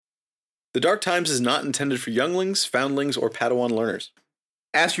The Dark Times is not intended for younglings, foundlings, or Padawan learners.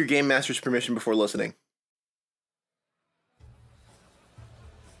 Ask your game master's permission before listening.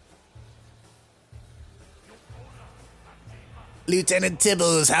 Lieutenant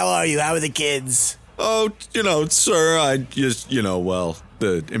Tibbles, how are you? How are the kids? Oh, sir, I just,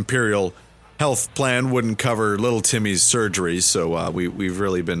 the Imperial Health Plan wouldn't cover little Timmy's surgery, so we've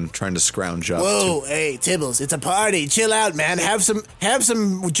really been trying to scrounge up. Whoa, hey, Tibbles, it's a party. Chill out, man. Have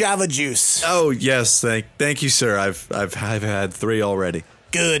some Java juice. Oh, yes, thank you, sir. I've had 3 already.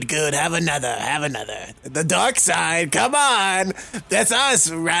 Good. Have another. The dark side, come on. That's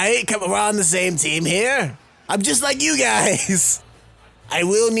us, right? We're on the same team here. I'm just like you guys. I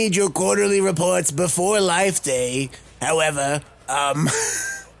will need your quarterly reports before Life Day. However,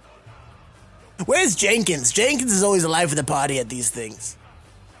 where's Jenkins? Jenkins is always the life of the party at these things.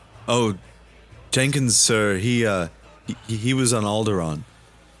 Oh, Jenkins, sir, he was on Alderaan.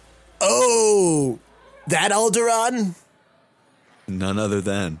 Oh, that Alderaan? None other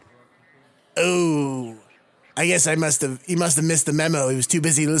than. Oh, I guess he must have missed the memo. He was too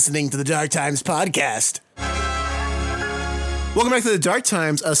busy listening to the Dark Times podcast. Welcome back to the Dark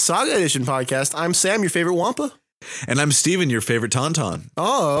Times, a Saga Edition podcast. I'm Sam, your favorite Wampa. And I'm Steven, your favorite Tauntaun.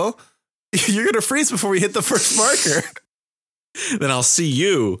 Oh, you're going to freeze before we hit the first marker. Then I'll see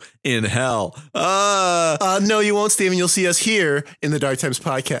you in hell. No, you won't, Steven. You'll see us here in the Dark Times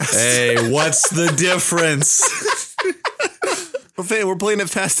podcast. Hey, what's the difference? We're playing it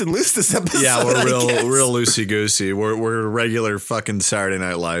fast and loose this episode. Yeah, we're real loosey-goosey. We're regular fucking Saturday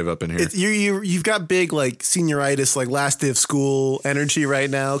Night Live up in here. You've got big, like, senioritis, like, last day of school energy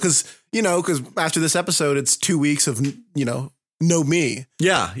right now. Because after this episode, it's 2 weeks of, know me.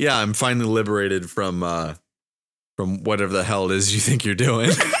 Yeah, I'm finally liberated from whatever the hell it is you think you're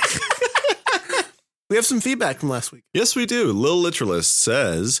doing. We have some feedback from last week. Yes, we do. Lil Literalist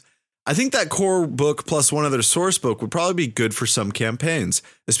says, I think that core book plus one other source book would probably be good for some campaigns,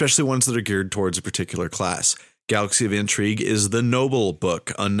 especially ones that are geared towards a particular class. Galaxy of Intrigue is the Noble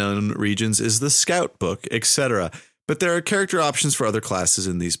book, Unknown Regions is the Scout book, etc. But there are character options for other classes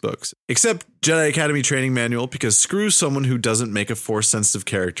in these books. Except Jedi Academy Training Manual, because screw someone who doesn't make a Force-sensitive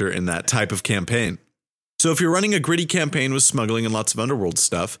character in that type of campaign. So if you're running a gritty campaign with smuggling and lots of underworld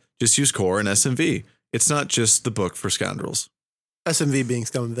stuff, just use Core and SMV. It's not just the book for scoundrels. SMV being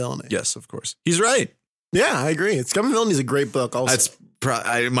Scum and Villainy. Yes, of course. He's right. Yeah, I agree. Scum and Villainy is a great book also.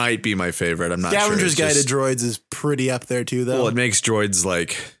 It might be my favorite. I'm not sure. Scavenger's Guide to Droids is pretty up there too, though. Well, it makes droids,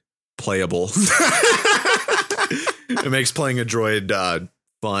 like, playable. It makes playing a droid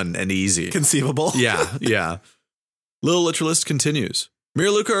fun and easy. Conceivable. Yeah. Lil Literalist continues.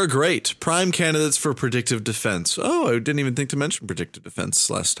 Mirluka are great. Prime candidates for predictive defense. Oh, I didn't even think to mention predictive defense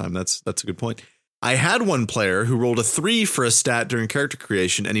last time. That's a good point. I had one player who rolled a 3 for a stat during character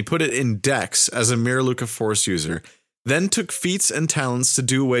creation, and he put it in Dex as a Mirluka Force user, then took feats and talents to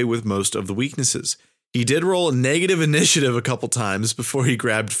do away with most of the weaknesses. He did roll a negative initiative a couple times before he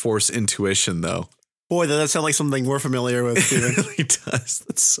grabbed Force Intuition, though. Boy, that sounds like something we're familiar with, Steven. It really does.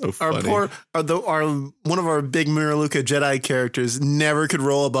 That's so funny. One of our big Mirluka Jedi characters never could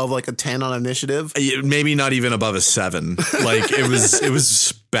roll above like a 10 on initiative. Maybe not even above a 7. Like it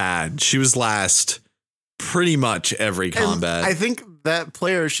was bad. She was last pretty much every combat. And I think that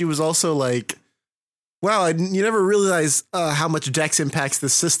player, she was also like, wow, you never realize how much Dex impacts the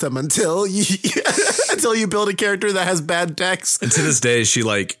system until you build a character that has bad Dex. And to this day, she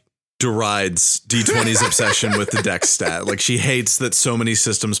like derides D20's obsession with the Dex stat. Like she hates that so many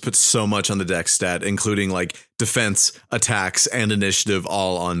systems put so much on the Dex stat, including like defense, attacks, and initiative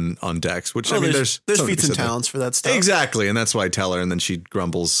all on Dex, which there's feats and talents for that stuff. Exactly. And that's why I tell her, and then she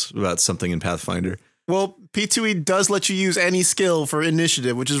grumbles about something in Pathfinder. Well, P2E does let you use any skill for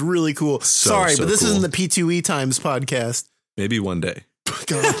initiative, which is really cool. Sorry, but this isn't the P2E Times podcast. Maybe one day.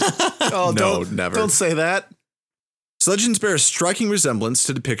 God. Oh, no, never. Don't say that. Legends bear a striking resemblance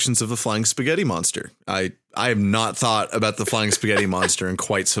to depictions of the flying spaghetti monster. I have not thought about the flying spaghetti monster in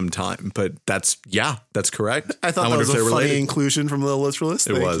quite some time, but that's correct. I thought that was a funny inclusion from the Literalist.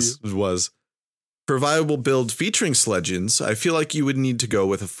 It was. For a viable build featuring Sledgens, I feel like you would need to go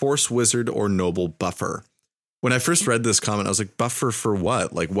with a Force Wizard or Noble Buffer. When I first read this comment, I was like, buffer for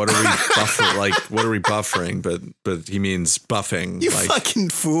what? Like, what are we what are we buffering? But he means buffing. You fucking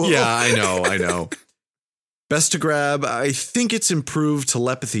fool. Yeah, I know. Best to grab, I think it's improved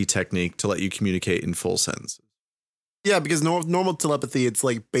telepathy technique to let you communicate in full sentences. Yeah, because normal telepathy, it's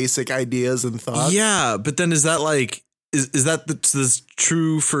like basic ideas and thoughts. Yeah, but then is that like, is that this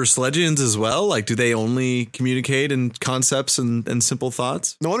true for Sledgens as well? Like, do they only communicate in concepts and simple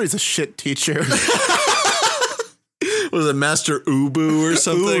thoughts? No wonder he's a shit teacher. Was it Master Ubu or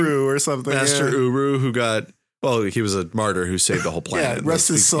something? Uru or something. Master yeah. Uru, who got, well, he was a martyr who saved the whole planet. Yeah, rest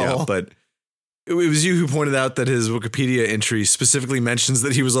his soul. Yeah, but it was you who pointed out that his Wikipedia entry specifically mentions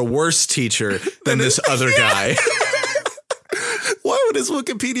that he was a worse teacher than this other guy. Why would his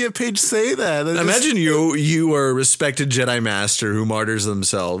Wikipedia page say that? Imagine you are a respected Jedi Master who martyrs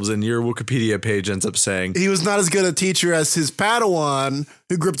themselves, and your Wikipedia page ends up saying he was not as good a teacher as his Padawan,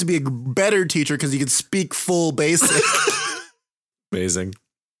 who grew up to be a better teacher because he could speak full basic. Amazing.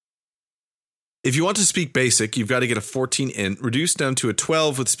 If you want to speak basic, you've got to get a 14 int, reduced down to a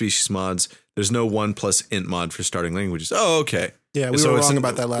 12 with species mods. There's no 1+ int mod for starting languages. Oh, okay. Yeah, we were wrong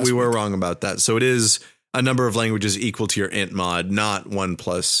about that last week. We were wrong about that. So it is a number of languages equal to your int mod, not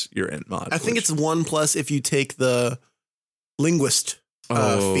 1+ your int mod. I think it's 1+ if you take the linguist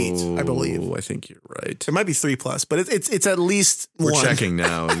feat, I believe. I think you're right. It might be 3+, but it's at least We're 1. checking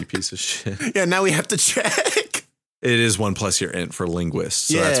now, you piece of shit. Yeah, now we have to check. It is 1+ your int for linguists.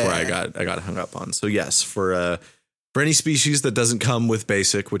 So that's where I got hung up on. So yes, for any species that doesn't come with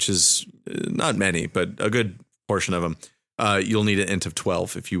basic, which is not many, but a good portion of them, you'll need an int of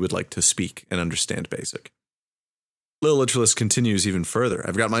 12 if you would like to speak and understand basic. LIII Literalist continues even further.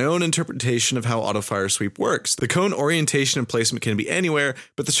 I've got my own interpretation of how auto-fire sweep works. The cone orientation and placement can be anywhere,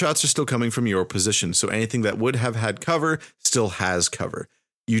 but the shots are still coming from your position, so anything that would have had cover still has cover.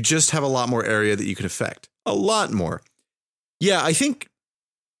 You just have a lot more area that you can affect. A lot more. Yeah, I think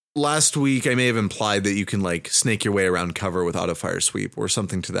last week I may have implied that you can like snake your way around cover with auto-fire sweep or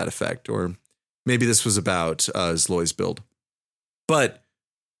something to that effect, or maybe this was about Zloy's build. But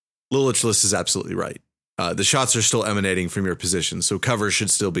LIII Literalist is absolutely right. The shots are still emanating from your position, so cover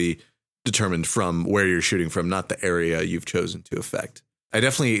should still be determined from where you're shooting from, not the area you've chosen to affect. I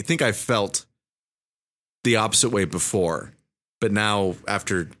definitely think I felt the opposite way before, but now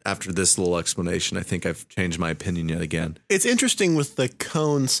after this little explanation, I think I've changed my opinion yet again. It's interesting with the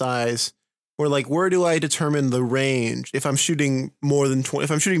cone size, where like, where do I determine the range if I'm shooting more than 20?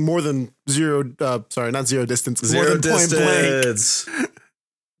 If I'm shooting more than not zero distance, more than point blank.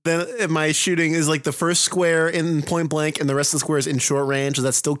 Then am I shooting is like the first square in point blank and the rest of the squares in short range? Does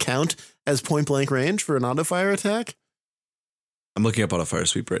that still count as point blank range for an auto fire attack? I'm looking up auto fire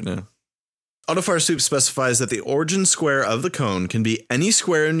sweep right now. Auto fire sweep specifies that the origin square of the cone can be any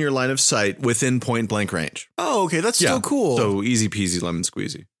square in your line of sight within point blank range. Oh, okay. That's still cool. So easy peasy lemon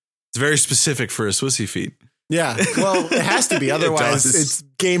squeezy. It's very specific for a Swissy feat. Yeah. Well, it has to be. Otherwise, it's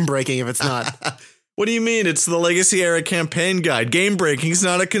game breaking if it's not. What do you mean? It's the Legacy Era campaign guide. Game breaking's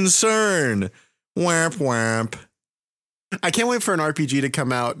not a concern. Whamp whamp. I can't wait for an RPG to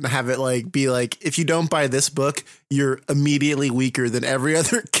come out and have it like be like, if you don't buy this book, you're immediately weaker than every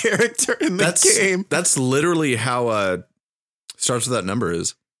other character in the game. That's literally how Starts With That Number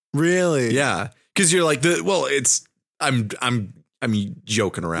is. Really? Yeah. Because you're like I'm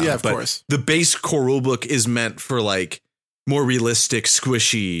joking around. Yeah, of course. The base core rulebook is meant for like more realistic,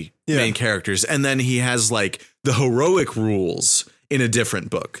 squishy main characters. And then he has like the heroic rules in a different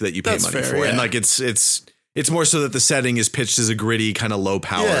book that you pay money for. Yeah. And like it's more so that the setting is pitched as a gritty kind of low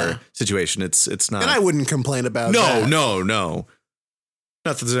power situation. It's not. And I wouldn't complain about that. No.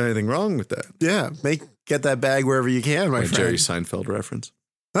 Not that there's anything wrong with that. Yeah. Get that bag wherever you can, my friend. Jerry Seinfeld reference.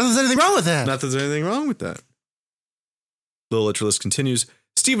 Not that there's anything wrong with that. Not that there's anything wrong with that. LIII Literalist continues.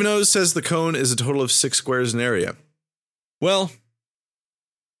 Stephen O's says the cone is a total of 6 squares in area. Well,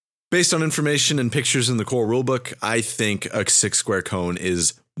 based on information and pictures in the core rulebook, I think a 6 square cone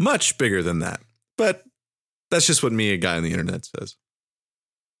is much bigger than that. But that's just what me, a guy on the internet, says.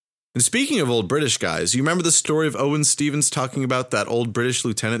 And speaking of old British guys, you remember the story of Owen Stevens talking about that old British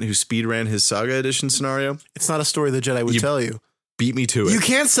lieutenant who speedran his Saga Edition scenario? It's not a story the Jedi would tell you. Beat me to it. You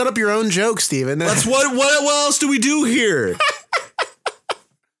can't set up your own joke, Steven. That's what else do we do here?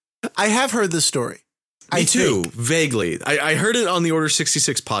 I have heard this story. Me too, vaguely. I heard it on the Order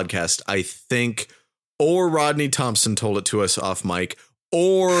 66 podcast, I think, or Rodney Thompson told it to us off mic,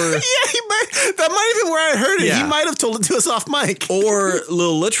 or... Yeah, that might have been where I heard it. Yeah. He might have told it to us off mic. Or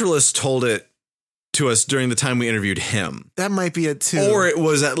LIII Literalist told it to us during the time we interviewed him. That might be it too. Or it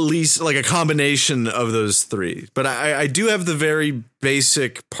was at least like a combination of those three. But I do have the very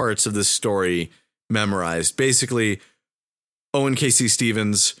basic parts of this story memorized. Basically, Owen K.C.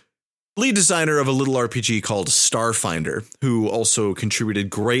 Stevens, lead designer of a little RPG called Starfinder, who also contributed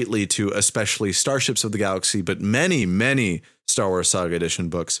greatly to especially Starships of the Galaxy, but many, many Star Wars Saga Edition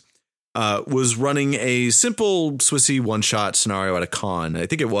books, was running a simple Swissy one-shot scenario at a con. I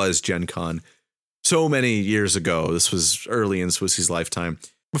think it was Gen Con. So many years ago. This was early in Swissy's lifetime.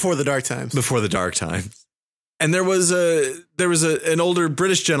 Before the dark times. Before the dark times. And there was an older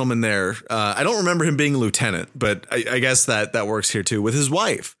British gentleman there. I don't remember him being a lieutenant, but I guess that works here too, with his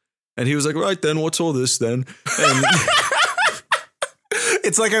wife. And he was like, right then, what's all this then? And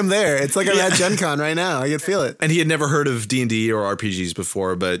it's like I'm there. It's like I'm at Gen Con right now. I can feel it. And he had never heard of D&D or RPGs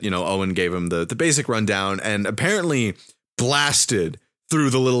before, but, Owen gave him the basic rundown and apparently blasted through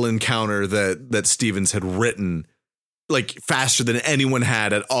the little encounter that Stevens had written, like faster than anyone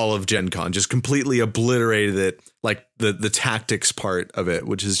had at all of Gen Con, just completely obliterated it, like the tactics part of it,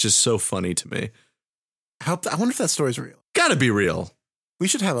 which is just so funny to me. I wonder if that story's real. Gotta be real. We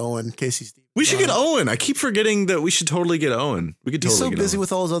should have Owen, Casey Stevens. We should get Owen. I keep forgetting that we should totally get Owen. We could totally He's so get busy Owen.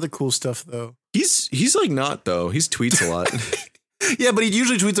 with all his other cool stuff, though. He's like not, though. He tweets a lot. Yeah, but he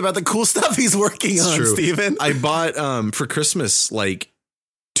usually tweets about the cool stuff he's working on, true. Steven. I bought for Christmas, like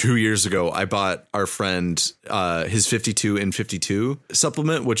 2 years ago, I bought our friend his 52 in 52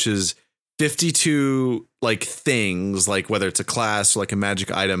 supplement, which is 52 like things, like whether it's a class or like a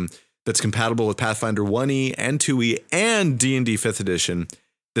magic item that's compatible with Pathfinder 1E and 2E and D&D 5th edition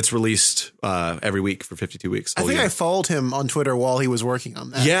that's released every week for 52 weeks. I think I followed him on Twitter while he was working on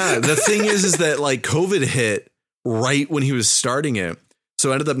that. Yeah, the thing is that like COVID hit right when he was starting it.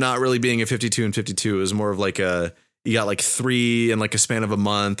 So it ended up not really being a 52 and 52. It was more of like you got like 3 in like a span of a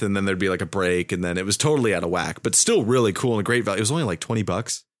month, and then there'd be like a break, and then it was totally out of whack, but still really cool and a great value. It was only like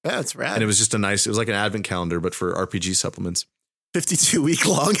 $20. Yeah, that's rad. And it was just it was like an advent calendar, but for RPG supplements. 52-week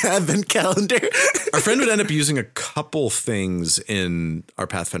long advent calendar. Our friend would end up using a couple things in our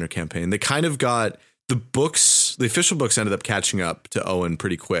Pathfinder campaign. They kind of got the official books ended up catching up to Owen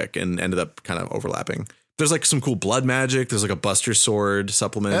pretty quick and ended up kind of overlapping. There's like some cool blood magic. There's like a Buster Sword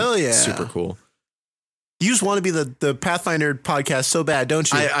supplement. Hell yeah. Super cool. You just want to be the Pathfinder podcast so bad,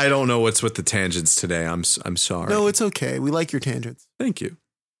 don't you? I don't know what's with the tangents today. I'm sorry. No, it's okay. We like your tangents. Thank you.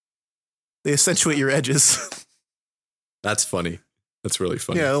 They accentuate your edges. That's funny. That's really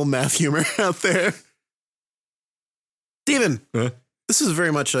funny. Yeah, a little math humor out there. Steven, Huh? This is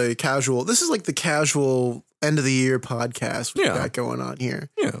very much this is like the casual end of the year podcast we've Yeah. got going on here.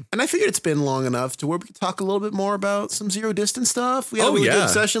 Yeah. And I figured it's been long enough to where we could talk a little bit more about some Zero Distance stuff. We had a really good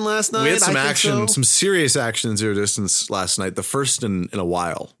session last night. We had some I think action, so. some serious action in Zero Distance last night. The first in a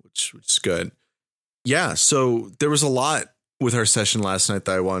while, which is good. Yeah. So there was a lot with our session last night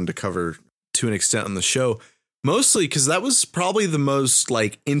that I wanted to cover to an extent on the show, mostly because that was probably the most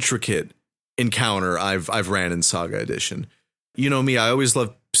like intricate encounter I've ran in Saga Edition. You know me, I always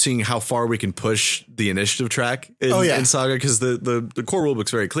love seeing how far we can push the initiative track in Saga, because the core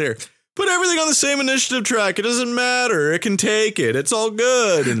rulebook's very clear. Put everything on the same initiative track. It doesn't matter. It can take it. It's all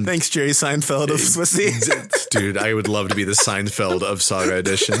good. And thanks, Jerry Seinfeld of Swissy. Dude, I would love to be the Seinfeld of Saga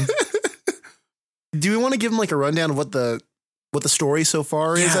Edition. Do we want to give him like a rundown of what the story so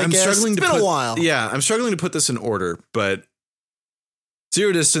far is? I'm struggling it's been a while. Yeah, I'm struggling to put this in order, but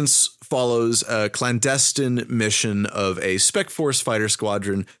Zero Distance follows a clandestine mission of a Spec Force fighter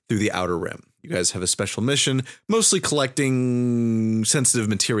squadron through the Outer Rim. You guys have a special mission, mostly collecting sensitive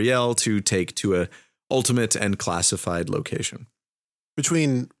materiel to take to a ultimate and classified location.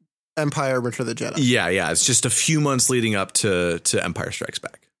 Between Empire, Return of the Jedi. Yeah. It's just a few months leading up to Empire Strikes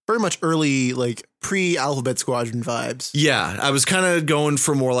Back. Very much early, like pre-Alphabet Squadron vibes. Yeah, I was kind of going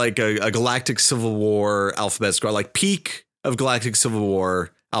for more like a Galactic Civil War Alphabet Squadron, like peak of Galactic Civil War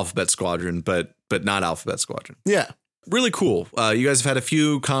Alphabet Squadron, but not Alphabet Squadron. Yeah. Really cool. You guys have had a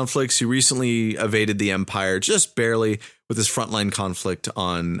few conflicts. You recently evaded the Empire just barely with this frontline conflict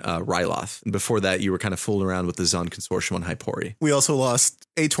on Ryloth. And before that, you were kind of fooling around with the Zon Consortium on Hypori. We also lost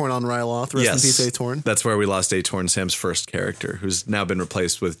Atorn on Ryloth. Rest in peace, Atorn. That's where we lost Atorn, Sam's first character, who's now been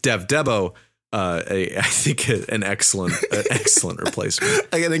replaced with Dev Debo. I think an excellent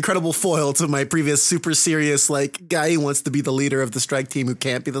replacement. Like an incredible foil to my previous super serious like guy who wants to be the leader of the strike team who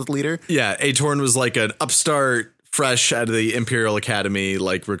can't be the leader. Yeah, Atorn was like an upstart, fresh out of the Imperial Academy,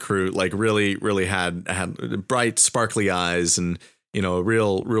 like recruit, like really had bright, sparkly eyes, and you know, a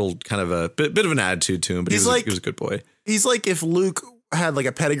real kind of a bit of an attitude to him. But he was a good boy. He's like if Luke had like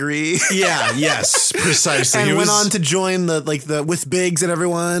a pedigree. Yeah, yes, precisely. And went on to join the with Biggs and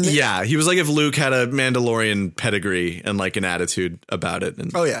everyone. Yeah, he was like if Luke had a Mandalorian pedigree and like an attitude about it.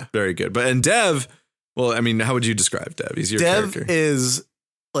 And very good. And Dev, well, I mean, how would you describe Dev? He's your Dev character. Is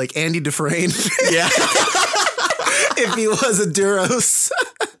like Andy Dufresne. Yeah. If he was a Duros.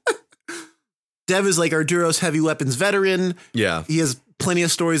 Dev is like our Duros heavy weapons veteran. Yeah. He has plenty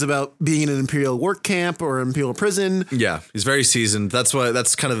of stories about being in an Imperial work camp or Imperial prison. Yeah, he's very seasoned. That's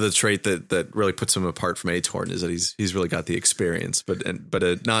kind of the trait that really puts him apart from Atorn, is that he's really got the experience, but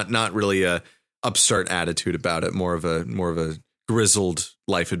not really a upstart attitude about it. More of a grizzled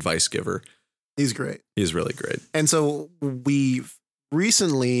life advice giver. He's great. He's really great. And so we've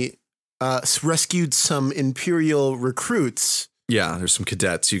recently rescued some Imperial recruits. Yeah, there's some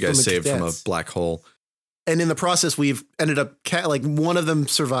cadets you guys saved from a black hole. And in the process, we've ended up like one of them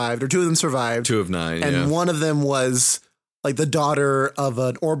survived, or two of them survived. 2 of 9, and yeah. one of them was like the daughter of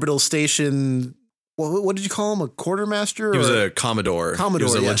an orbital station. What did you call him? A quartermaster? He was a Commodore. He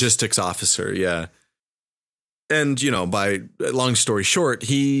was a yes. logistics officer, yeah. And, by long story short,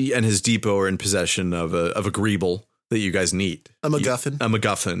 he and his depot are in possession of a greeble that you guys need. A MacGuffin. A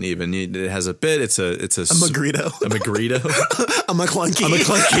MacGuffin, even. It has a bit. It's a Magrito. A Magrito. A McClunky. A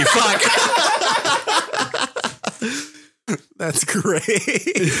McClunky. Fuck. That's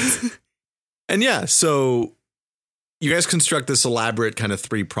great. And yeah, so you guys construct this elaborate kind of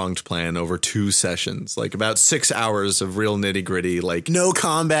 3-pronged plan over 2 sessions, like about 6 hours of real nitty gritty, like no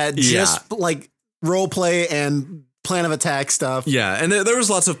combat, just like role play and plan of attack stuff. Yeah. And there was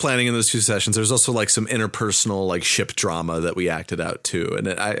lots of planning in those 2 sessions. There's also like some interpersonal like ship drama that we acted out too. And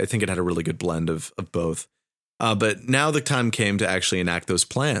I think it had a really good blend of both. But now the time came to actually enact those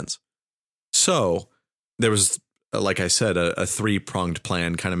plans. So there was, like I said, a 3-pronged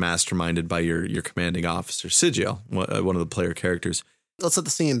plan kind of masterminded by your commanding officer, Sigil, one of the player characters. Let's set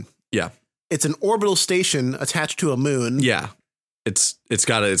the scene. Yeah. It's an orbital station attached to a moon. Yeah. It's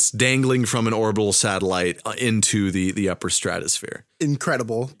dangling from an orbital satellite into the upper stratosphere.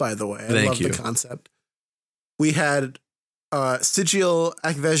 Incredible, by the way. I Thank love you. the concept. We had Sigil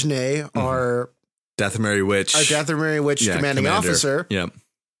Akvejne, our Dathomiri Witch. commanding commander. Officer. Yeah.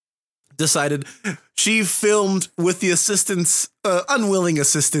 Decided she filmed with the assistance, unwilling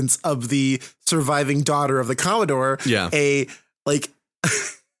assistance of the surviving daughter of the Commodore. Yeah. A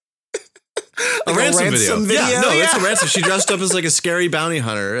ransom video. Yeah, no, it's a ransom. She dressed up as like a scary bounty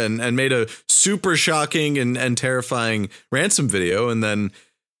hunter and made a super shocking and terrifying ransom video. And then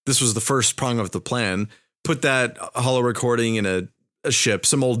this was the first prong of the plan. Put that holo recording in a ship,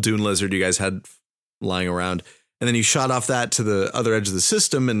 some old dune lizard you guys had lying around. And then you shot off that to the other edge of the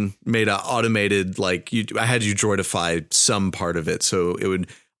system and made an automated, I had you droidify some part of it. So it would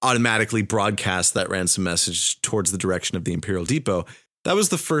automatically broadcast that ransom message towards the direction of the Imperial Depot. That was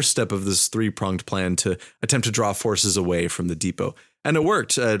the first step of this 3-pronged plan to attempt to draw forces away from the depot. And it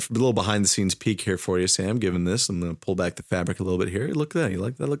worked. A little behind the scenes peek here for you, Sam, given this. I'm going to pull back the fabric a little bit here. Look at that. You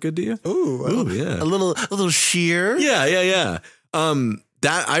like that? Look good to you? Ooh, yeah. A little sheer. Yeah.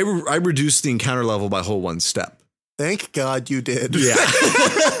 That I reduced the encounter level by a whole 1 step. Thank God you did. Yeah.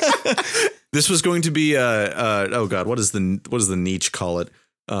 This was going to be oh God, what does the niche call it?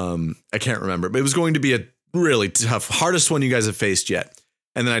 I can't remember, but it was going to be a really tough, hardest one you guys have faced yet.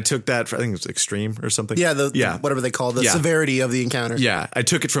 And then I took that for, I think it was extreme or something. Yeah, whatever they call the severity of the encounter. Yeah, I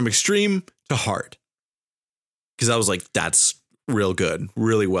took it from extreme to hard because I was like, that's real good,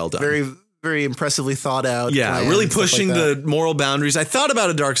 really well done. Very, very impressively thought out. Yeah, really pushing the moral boundaries. I thought about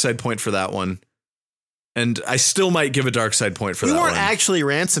a dark side point for that one. And I still might give a dark side point for that one. We weren't actually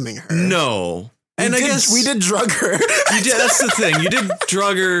ransoming her. No. And I guess we did drug her. You did. That's the thing. You did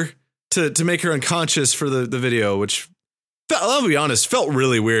drug her to make her unconscious for the video, which, I'll be honest, felt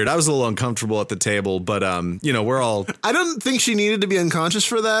really weird. I was a little uncomfortable at the table, but we're all. I don't think she needed to be unconscious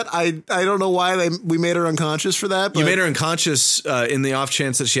for that. I don't know why we made her unconscious for that. But you made her unconscious in the off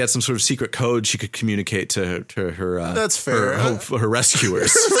chance that she had some sort of secret code she could communicate to her. That's fair. Her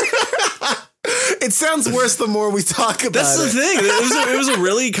rescuers. It sounds worse the more we talk about it. That's the thing. It was a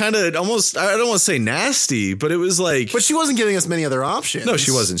really kind of almost, I don't want to say nasty, but it was like. But she wasn't giving us many other options. No,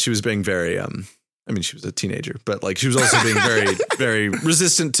 she wasn't. She was being very, she was a teenager, but she was also being very, very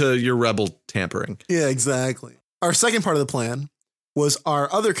resistant to your rebel tampering. Yeah, exactly. Our second part of the plan was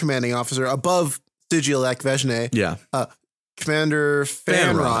our other commanding officer above Sigil Akvejne. Yeah. Commander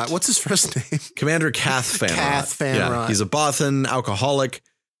Fanrot. What's his first name? Commander Kath Fanrot. Yeah, he's a Bothan alcoholic.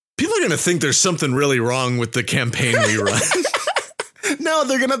 People are going to think there's something really wrong with the campaign we run. No,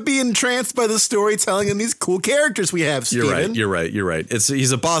 they're going to be entranced by the storytelling and these cool characters we have, Steven. You're right.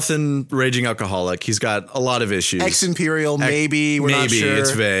 He's a Bothan raging alcoholic. He's got a lot of issues. Ex-Imperial, maybe. We're not sure.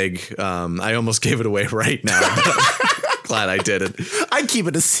 It's vague. I almost gave it away right now. Glad I did it. I'd keep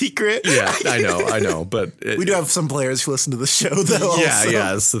it a secret. Yeah, I know. But we do have some players who listen to the show, though.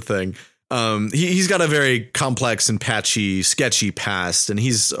 Yeah, that's the thing. He's got a very complex and patchy, sketchy past, and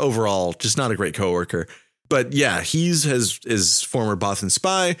he's overall just not a great coworker. But yeah, he's his former Bothan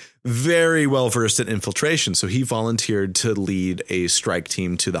spy, very well versed in infiltration. So he volunteered to lead a strike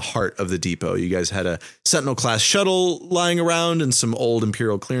team to the heart of the depot. You guys had a Sentinel class shuttle lying around and some old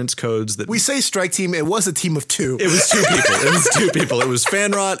Imperial clearance codes that we say strike team. It was a team of 2. It was 2 people. It was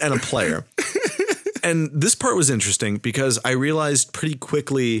Fanrot and a player. And this part was interesting because I realized pretty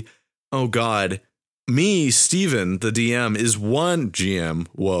quickly oh God, me, Steven, the DM, is one GM.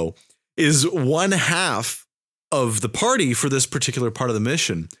 Whoa, is one half of the party for this particular part of the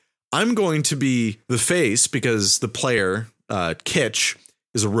mission. I'm going to be the face because the player, Kitch,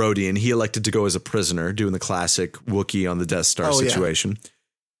 is a roadie and he elected to go as a prisoner, doing the classic Wookiee on the Death Star situation. Yeah.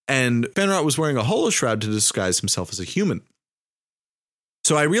 And Fanrot was wearing a holoshroud to disguise himself as a human.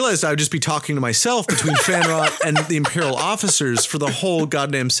 So I realized I would just be talking to myself between Fanrot and the Imperial officers for the whole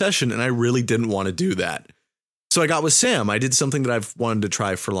goddamn session, and I really didn't want to do that. So I got with Sam. I did something that I've wanted to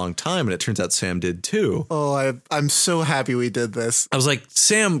try for a long time, and it turns out Sam did too. Oh, I'm so happy we did this. I was like,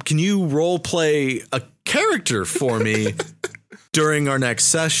 Sam, can you role play a character for me during our next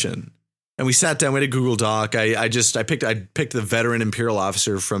session? And we sat down, we had a Google Doc. I picked the veteran Imperial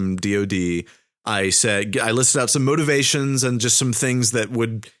officer from DOD. I listed out some motivations and just some things that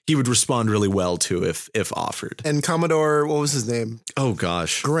he would respond really well to if offered. And Commodore, what was his name? Oh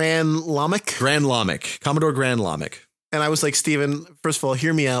gosh. Grand Lamech. Commodore Grand Lamech. And I was like, Steven, first of all,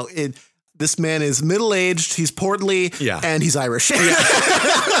 hear me out. This man is middle-aged, he's portly, and he's Irish.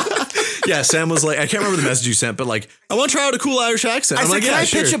 Yeah, Sam was like, I can't remember the message you sent, but like, I want to try out a cool Irish accent. I'm like, can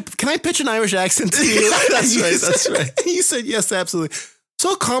I pitch an Irish accent to you? That's right. You said yes, absolutely.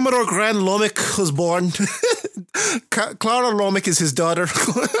 So Commodore Grand Lomick was born. Clara Lomick is his daughter.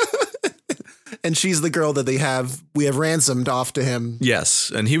 And she's the girl that we have ransomed off to him.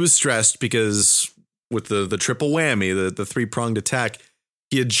 Yes. And he was stressed because with the triple whammy, the three-pronged attack,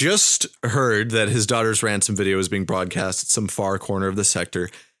 he had just heard that his daughter's ransom video was being broadcast at some far corner of the sector.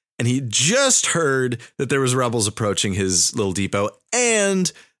 And he just heard that there was rebels approaching his little depot,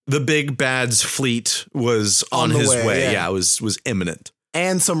 and the big bad's fleet was on his way. Yeah, it was imminent.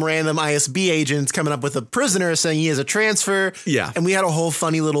 And some random ISB agents coming up with a prisoner saying he has a transfer. Yeah. And we had a whole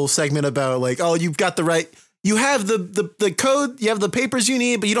funny little segment about like, oh, you've got you have the code, you have the papers you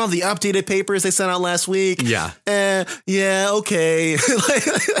need, but you don't have the updated papers they sent out last week. Yeah. Yeah, okay.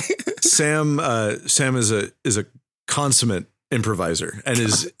 Sam is a consummate improviser and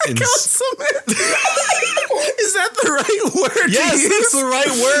is consummate. Is that the right word? Yes, that's the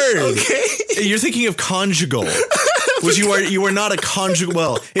right word. Okay. You're thinking of conjugal. Which you are not a conjugal.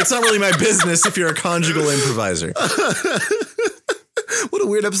 Well, it's not really my business if you're a conjugal improviser. What a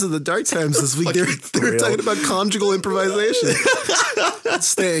weird episode of the Dark Times this week. They were talking about conjugal improvisation. It's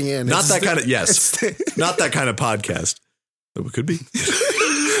staying in. Not that kind of podcast. But it could be.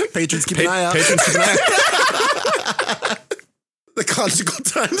 Patrons keep an eye out. The conjugal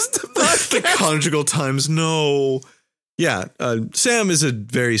times. The conjugal times. No. Yeah, Sam is a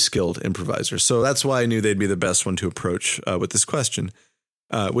very skilled improviser, so that's why I knew they'd be the best one to approach with this question,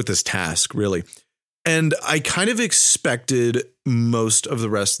 with this task, really. And I kind of expected most of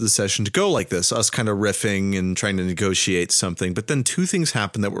the rest of the session to go like this, us kind of riffing and trying to negotiate something. But then two things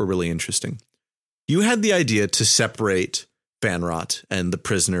happened that were really interesting. You had the idea to separate Fanrot and the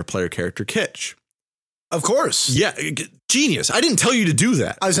prisoner player character Kitch. Of course. Yeah. Genius. I didn't tell you to do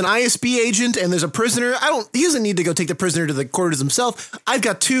that. I was an ISB agent and there's a prisoner. He doesn't need to go take the prisoner to the quarters himself. I've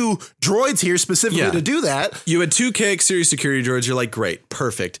got two droids here specifically to do that. You had two KX series security droids. You're like, great,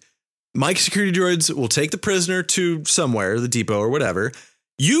 perfect. My security droids will take the prisoner to somewhere, the depot or whatever.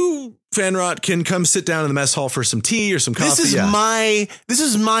 You, Fanrot, can come sit down in the mess hall for some tea or some coffee. This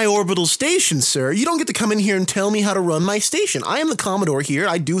is my orbital station, sir. You don't get to come in here and tell me how to run my station. I am the Commodore here.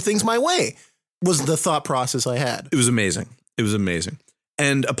 I do things my way. Was the thought process I had. It was amazing.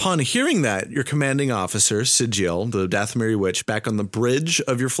 And upon hearing that, your commanding officer, Sigil, the Dathomiri Witch, back on the bridge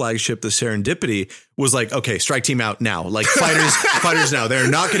of your flagship, the Serendipity, was like, okay, strike team out now. Like fighters now. They're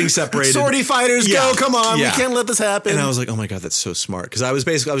not getting separated. Sortie fighters, go, come on. Yeah. We can't let this happen. And I was like, oh my God, that's so smart. Because I was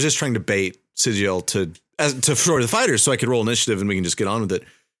just trying to bait Sigil to sortie the fighters so I could roll initiative and we can just get on with it.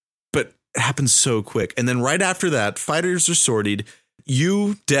 But it happened so quick. And then right after that, fighters are sortied.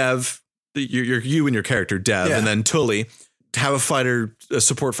 You, Dev, you and your character, Dev, and then Tully have a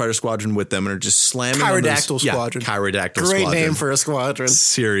support fighter squadron with them and are just slamming Chirodactyl Squadron. Chirodactyl Great Squadron. name for a squadron.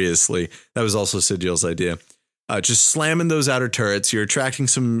 Seriously. That was also Sigil's idea. Just slamming those outer turrets. You're attracting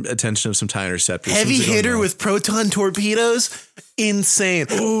some attention of some TIE interceptors. Heavy hitter with proton torpedoes. Insane.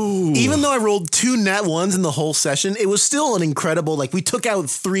 Ooh. Even though I rolled 2 nat 1s in the whole session, it was still an incredible, like we took out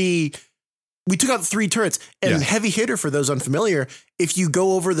three turrets, and heavy hitter, for those unfamiliar, if you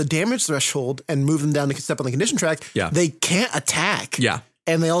go over the damage threshold and move them down to step on the condition track, they can't attack. Yeah.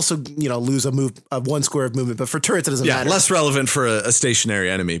 And they also, lose one square of movement, but for turrets, it doesn't matter. Less relevant for a stationary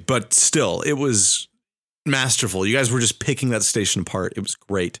enemy, but still, it was masterful. You guys were just picking that station apart. It was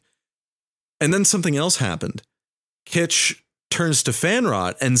great. And then something else happened. Kitch turns to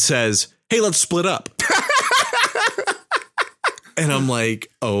Fanrot and says, hey, let's split up. And I'm like,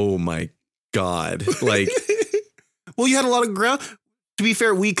 oh my God. Like, well, you had a lot of ground. To be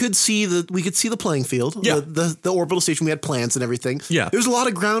fair, we could see the playing field, Yeah. the orbital station. We had plants and everything. Yeah. There's a lot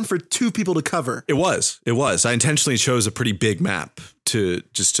of ground for two people to cover. It was. I intentionally chose a pretty big map to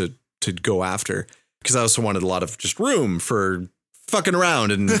go after because I also wanted a lot of just room for fucking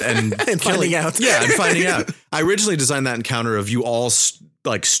around and And finding out. Yeah, and finding out. I originally designed that encounter of you all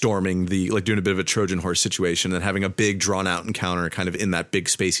like storming doing a bit of a Trojan horse situation and having a big drawn out encounter kind of in that big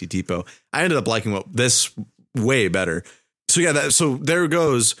spacey depot. I ended up liking this way better. So yeah, so there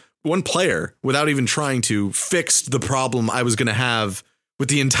goes one player without even trying to fix the problem I was going to have with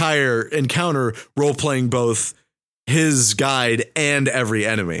the entire encounter, role playing both his guide and every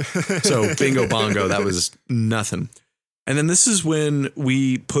enemy. So bingo bongo, that was nothing. And then this is when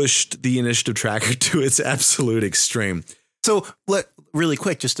we pushed the initiative tracker to its absolute extreme. So really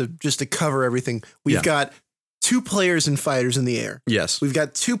quick, just to cover everything, we've got 2 players and fighters in the air. Yes. We've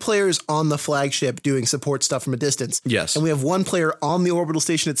got 2 players on the flagship doing support stuff from a distance. Yes. And we have 1 player on the orbital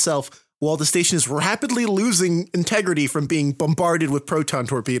station itself while the station is rapidly losing integrity from being bombarded with proton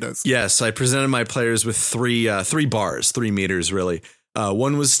torpedoes. Yes. I presented my players with 3 bars, 3 meters, really.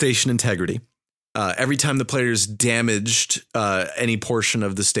 One was station integrity. Every time the players damaged any portion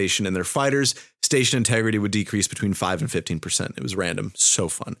of the station and their fighters, station integrity would decrease between 5 and 15%. It was random. So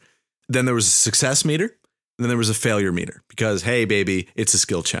fun. Then there was a success meter. And then there was a failure meter because, hey, baby, it's a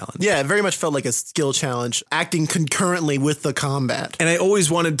skill challenge. Yeah, it very much felt like a skill challenge acting concurrently with the combat. And I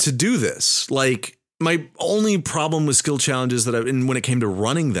always wanted to do this. Like, my only problem with skill challenges and when it came to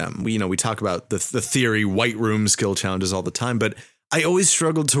running them, we talk about the theory white room skill challenges all the time, but I always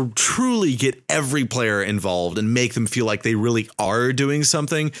struggled to truly get every player involved and make them feel like they really are doing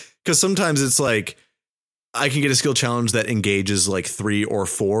something. Because sometimes it's like, I can get a skill challenge that engages like 3 or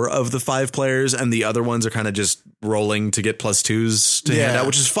 4 of the 5 players, and the other ones are kind of just rolling to get +2s to hand out,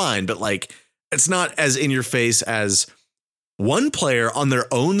 which is fine. But like, it's not as in your face as one player on their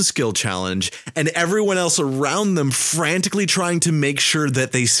own skill challenge and everyone else around them frantically trying to make sure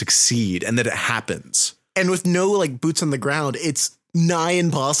that they succeed and that it happens. And with no like boots on the ground, it's nigh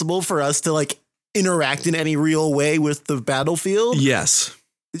impossible for us to like interact in any real way with the battlefield. Yes.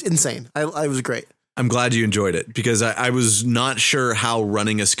 It's insane. I was great. I'm glad you enjoyed it because I was not sure how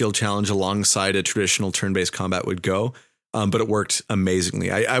running a skill challenge alongside a traditional turn-based combat would go, but it worked amazingly.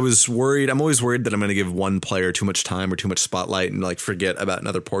 I was worried. I'm always worried that I'm going to give one player too much time or too much spotlight and like forget about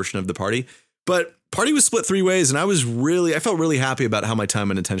another portion of the party. But party was split 3 ways, and I felt really happy about how my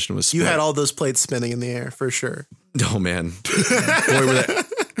time and attention was split. You had all those plates spinning in the air for sure. Oh man, boy,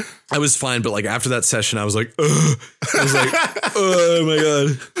 I was fine, but like after that session, I was like, ugh. I was like, oh my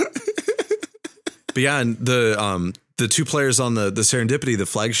God. But yeah, and the 2 players on the Serendipity, the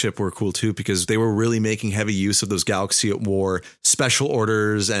flagship, were cool too because they were really making heavy use of those Galaxy at War special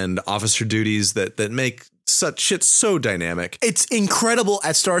orders and officer duties that make such shit so dynamic. It's incredible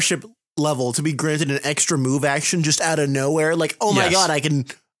at Starship level to be granted an extra move action just out of nowhere. Like, oh my God, I can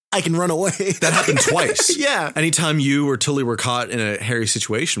run away. That happened twice. Yeah. Anytime you or Tully were caught in a hairy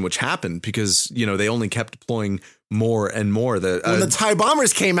situation, which happened because, they only kept deploying more and more. When the TIE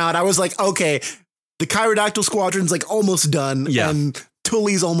bombers came out, I was like, okay, the Chirodactyl squadron's like almost done. Yeah. And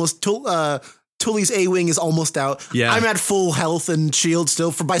Tully's A-wing is almost out. Yeah. I'm at full health and shield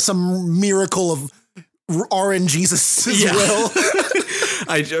still by some miracle of RNGesus' will.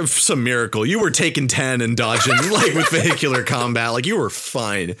 Some miracle. You were taking 10 and dodging like with vehicular combat. Like you were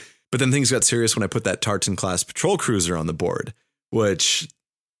fine. But then things got serious when I put that Tartan class patrol cruiser on the board, which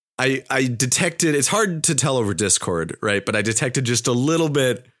I detected. It's hard to tell over Discord, right? But I detected just a little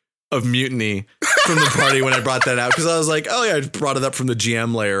bit of mutiny from the party when I brought that out because I was like, oh yeah, I brought it up from the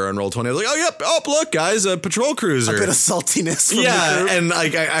GM layer on Roll20. I was like, oh yep, look guys, a patrol cruiser. A bit of saltiness. From yeah, the group. and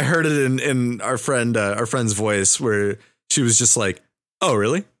like I heard it in our friend's voice where she was just like, oh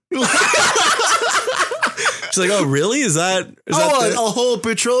really? She's like, oh really? Is that a whole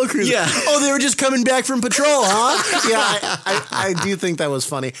patrol cruiser? Yeah. Oh, they were just coming back from patrol, huh? Yeah, I do think that was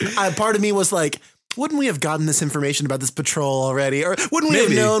funny. Part of me was like, wouldn't we have gotten this information about this patrol already? Or wouldn't we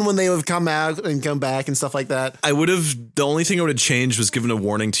have known when they would come out and come back and stuff like that? I would have. The only thing I would have changed was given a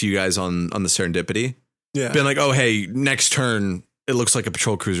warning to you guys on the Serendipity. Yeah. Been like, oh, hey, next turn, it looks like a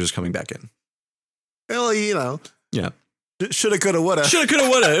patrol cruiser is coming back in. Well, Yeah. Shoulda, coulda, woulda. Shoulda, coulda,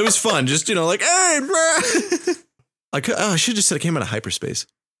 woulda. It was fun. Just, like, hey, bro. I should have just said it came out of hyperspace.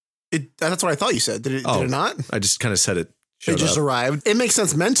 That's what I thought you said. Did it not? I just kind of said it. It just arrived. It makes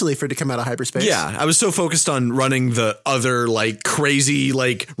sense mentally for it to come out of hyperspace. Yeah, I was so focused on running the other like crazy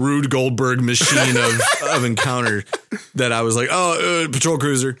like Rube Goldberg machine of encounter that I was like, oh, patrol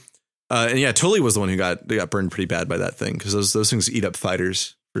cruiser. And yeah, Tully was the one who got burned pretty bad by that thing because those things eat up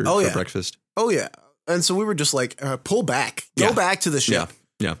fighters for breakfast. Oh, yeah. And so we were just like, pull back. Go back to the ship.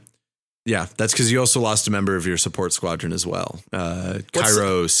 Yeah, that's because you also lost a member of your support squadron as well.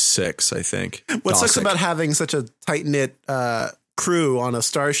 Cairo 6, I think. What sucks about having such a tight-knit crew on a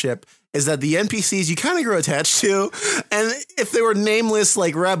starship is that the NPCs you kind of grow attached to. And if they were nameless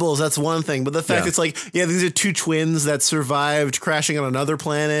like rebels, that's one thing. But the fact it's like, these are two twins that survived crashing on another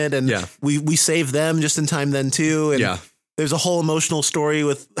planet. And we saved them just in time then, too. And there's a whole emotional story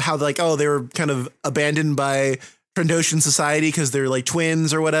with how like, they were kind of abandoned by Trandoshan society because they're like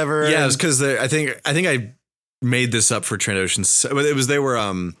twins or whatever. Yeah, it's because I think I made this up for Trandoshan. It was they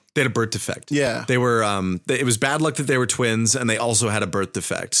had a birth defect. Yeah, they were it was bad luck that they were twins and they also had a birth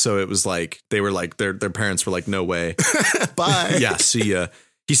defect. So it was like they were like their parents were like, no way, bye. Yeah, see ya.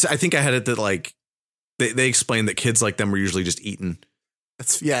 I think I had it that like they explained that kids like them were usually just eaten.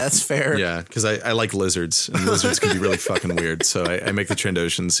 That's fair. Yeah, because I like lizards and lizards can be really fucking weird. So I make the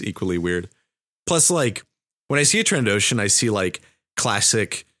Trandoshans equally weird. Plus, like, when I see a Trandoshan, I see like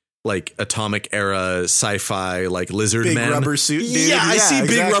classic, like atomic era sci-fi, like lizard big man. Rubber suit dude. Yeah, I see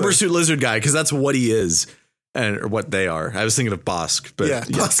big rubber suit lizard guy because that's what he is or what they are. I was thinking of Bosk, but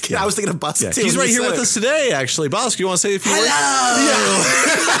Bosk. Yeah. I was thinking of Bosk too. He's right here with us today, actually. Bosk, you want to say a few words?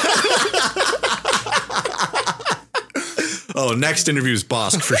 Oh, next interview is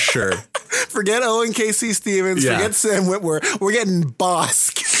Bosk for sure. Forget Owen Casey Stevens. Yeah. Forget Sam Whitwer. We're getting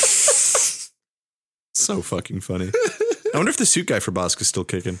Bosk. So fucking funny. I wonder if the suit guy for Bosk is still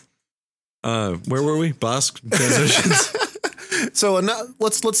kicking. Where were we? Bosk transitions. So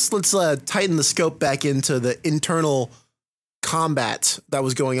let's tighten the scope back into the internal combat that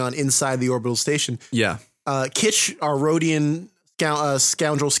was going on inside the orbital station. Yeah. Kitch, our Rhodian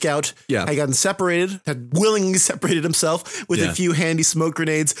scoundrel scout, had gotten separated, had willingly separated himself with a few handy smoke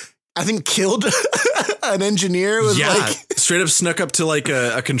grenades. I think killed an engineer. Straight up snuck up to like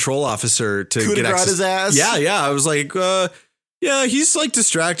a control officer to get access. His ass. Yeah. I was like, he's like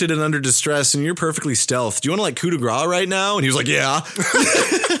distracted and under distress, and you're perfectly stealth. Do you want to like coup de grace right now? And he was like, yeah.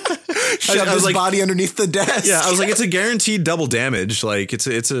 Shoved his body underneath the desk. Yeah, I was like, it's a guaranteed double damage. Like it's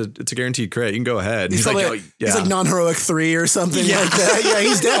a guaranteed crit. You can go ahead. And he's like, he's like non-heroic 3 or something like that. Yeah,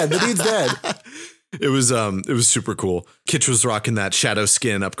 he's dead. The dude's dead. It was super cool. Kitch was rocking that shadow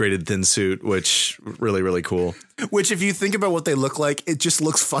skin upgraded thin suit, which really, really cool. Which, if you think about what they look like, it just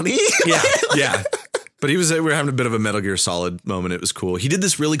looks funny. Yeah. But we were having a bit of a Metal Gear Solid moment. It was cool. He did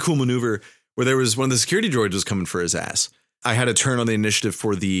this really cool maneuver where there was one of the security droids was coming for his ass. I had a turn on the initiative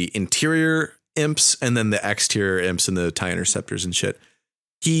for the interior imps and then the exterior imps and the TIE interceptors and shit.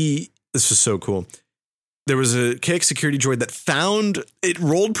 This was so cool. There was a KX security droid that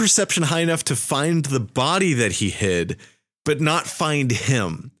rolled perception high enough to find the body that he hid, but not find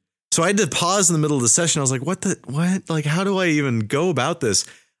him. So I had to pause in the middle of the session. I was like, what? Like, how do I even go about this?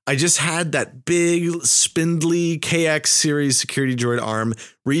 I just had that big, spindly KX series security droid arm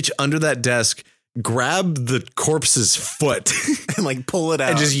reach under that desk, grab the corpse's foot and like pull it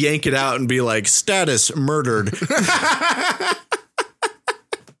out and just yank it out and be like, status murdered.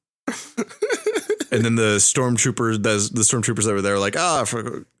 And then the stormtroopers that were there were like,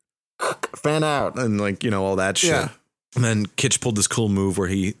 fan out and like, all that shit. Yeah. And then Kitch pulled this cool move where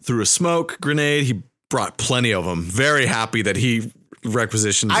he threw a smoke grenade. He brought plenty of them. Very happy that he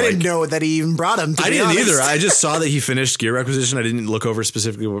requisitioned. I didn't know that he even brought them. I didn't either. I just saw that he finished gear requisition. I didn't look over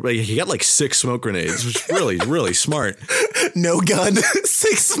specifically. He got like 6 smoke grenades, which is really, really smart. No gun,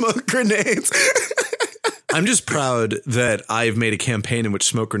 6 smoke grenades. I'm just proud that I've made a campaign in which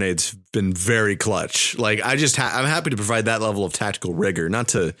smoke grenades have been very clutch. Like I'm happy to provide that level of tactical rigor, not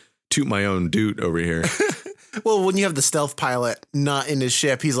to toot my own doot over here. Well, when you have the stealth pilot not in his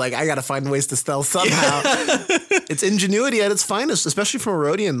ship, he's like, I got to find ways to stealth somehow. It's ingenuity at its finest, especially from a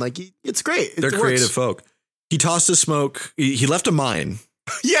Rhodian. Like, it's great. They're creative folk. He tossed a smoke. He left a mine.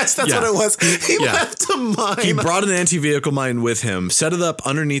 Yes, that's what it was. He left a mine. He brought an anti-vehicle mine with him, set it up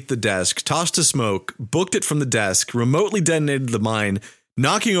underneath the desk, tossed a smoke, booked it from the desk, remotely detonated the mine,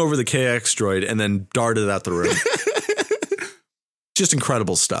 knocking over the KX droid, and then darted out the room. Just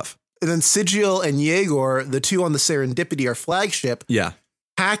incredible stuff. And then Sigil and Yegor, the two on the Serendipity, our flagship,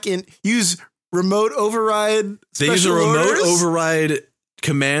 hack in, use remote override. They use a remote override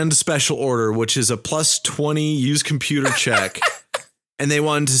command special order, which is a +20 use computer check. And they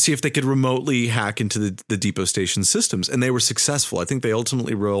wanted to see if they could remotely hack into the depot station systems. And they were successful. I think they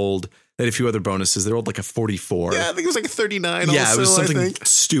ultimately rolled, they had a few other bonuses. They rolled like a 44. Yeah, I think it was like a 39 Yeah, also, it was something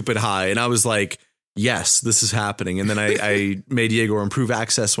stupid high. And I was like, yes, this is happening. And then I made Yegor improve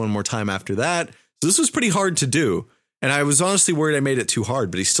access one more time after that. So this was pretty hard to do. And I was honestly worried I made it too hard,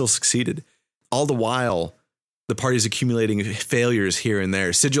 but he still succeeded. All the while, the party's accumulating failures here and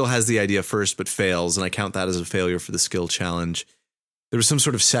there. Sigil has the idea first, but fails, and I count that as a failure for the skill challenge. There was some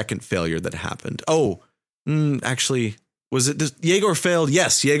sort of second failure that happened. Actually, was it Jaegor failed?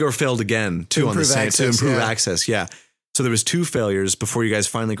 Yes, Jaegor failed again too on the same to improve access. Yeah. So there was 2 failures before you guys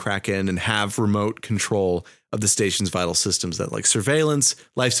finally crack in and have remote control of the station's vital systems, that like surveillance,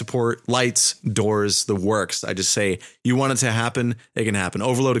 life support, lights, doors, the works. I just say, you want it to happen, it can happen.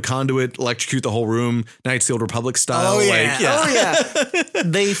 Overload a conduit, electrocute the whole room, Knights of the Old Republic style.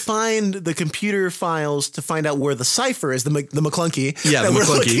 They find the computer files to find out where the cipher is, the McClunky. Yeah, the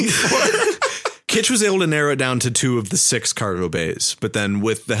McClunky. Kitch was able to narrow it down to 2 of the 6 cargo bays, but then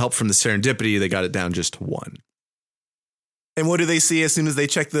with the help from the Serendipity, they got it down just to 1. And what do they see as soon as they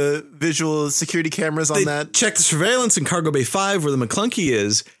check the visual security cameras on that? Check the surveillance in Cargo Bay 5 where the McClunky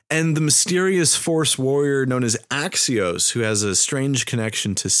is, and the mysterious Force warrior known as Axios, who has a strange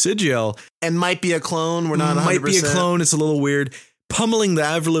connection to Sigil. And might be a clone. We're not 100%. Might be a clone. It's a little weird. Pummeling the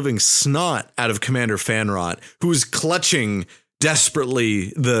ever-living snot out of Commander Fanrot, who is clutching desperately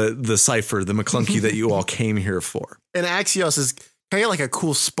the cipher, the McClunky that you all came here for. And Axios is kind of like a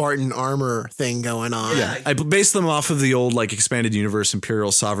cool Spartan armor thing going on. Yeah, I based them off of the old like expanded universe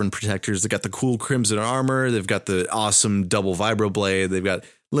Imperial Sovereign Protectors. They got the cool crimson armor. They've got the awesome double vibro blade. They've got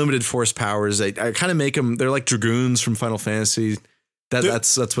limited force powers. I kind of make them. They're like dragoons from Final Fantasy.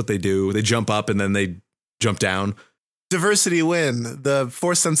 That's what they do. They jump up and then they jump down. Diversity win. The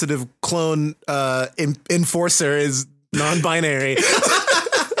force sensitive clone enforcer is non-binary.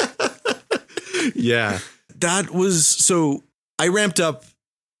 Yeah, that was so. I ramped up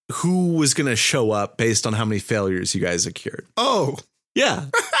who was going to show up based on how many failures you guys had cured. Oh, yeah.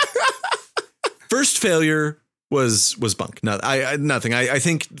 First failure was bunk. Nothing. I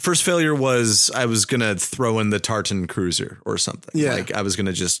think first failure was I was going to throw in the Tartan Cruiser or something. Yeah. Like I was going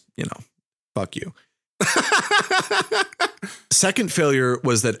to just, fuck you. Second failure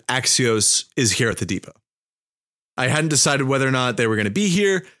was that Axios is here at the depot. I hadn't decided whether or not they were going to be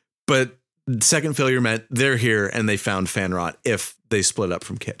here, but the second failure meant they're here and they found Fanrot if they split up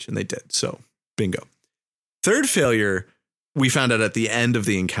from Kitch, and they did. So bingo. Third failure, we found out at the end of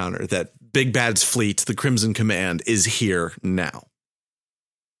the encounter that Big Bad's fleet, the Crimson Command, is here now.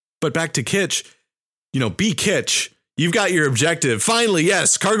 But back to Kitch, be Kitch. You've got your objective. Finally,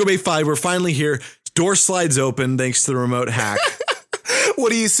 yes, Cargo Bay 5, we're finally here. Door slides open thanks to the remote hack. What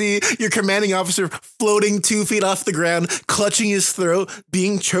do you see? Your commanding officer floating 2 feet off the ground, clutching his throat,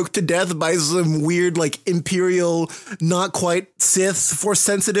 being choked to death by some weird, like, Imperial, not quite Sith,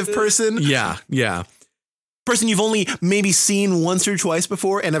 force-sensitive person. Yeah. Person you've only maybe seen once or twice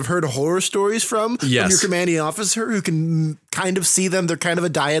before and have heard horror stories from your commanding officer who can kind of see them. They're kind of a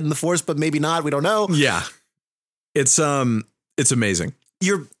dyad in the Force, but maybe not. We don't know. Yeah. It's amazing.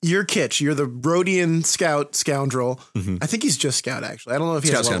 You're Kitch. You're the Rhodian scout scoundrel. Mm-hmm. I think he's just scout, actually. I don't know if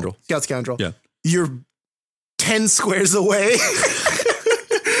he's scout scoundrel. Scout scoundrel. Yeah. You're 10 squares away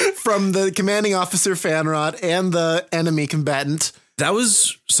from the commanding officer Fanrot and the enemy combatant. That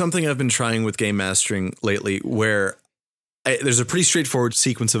was something I've been trying with game mastering lately, where there's a pretty straightforward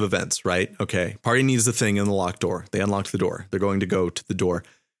sequence of events, right? Okay. Party needs the thing in the locked door. They unlocked the door. They're going to go to the door.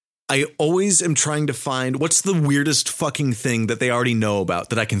 I always am trying to find what's the weirdest fucking thing that they already know about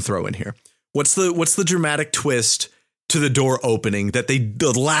that I can throw in here. What's the dramatic twist to the door opening that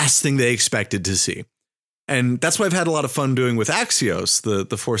the last thing they expected to see. And that's what I've had a lot of fun doing with Axios,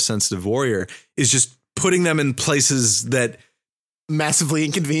 the force sensitive warrior, is just putting them in places that massively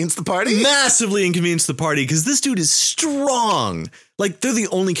inconvenience the party. Because this dude is strong. Like, they're the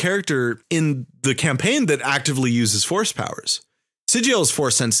only character in the campaign that actively uses force powers. Sigil is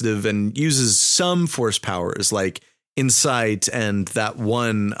force sensitive and uses some force powers like Insight and that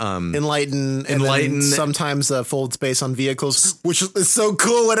one Enlighten, and sometimes fold space on vehicles, which is so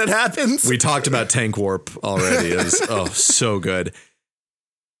cool when it happens. We talked about Tank Warp already. It's so good.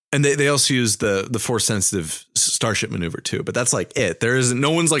 And they also use the force sensitive starship maneuver too, but that's like it. There isn't,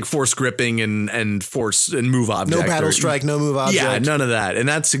 no one's like force gripping and force and move object. No battle strike, no move object. Yeah, none of that. And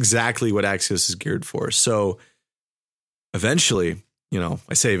that's exactly what Axios is geared for. So eventually,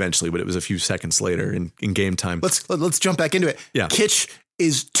 I say eventually, but it was a few seconds later in game time. Let's jump back into it. Yeah. Kitch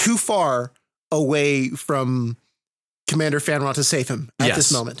is too far away from Commander Fanrot to save him at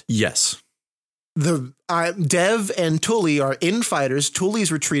this moment. Yes. The Dev and Tully are in fighters. Tully's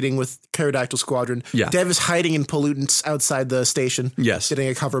retreating with Pterodactyl Squadron. Yeah. Dev is hiding in pollutants outside the station. Yes. Getting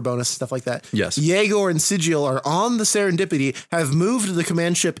a cover bonus, stuff like that. Yes. Jaegor and Sigil are on the Serendipity, have moved the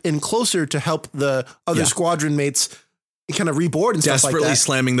command ship in closer to help the other squadron mates, kind of reboard and stuff like that. Desperately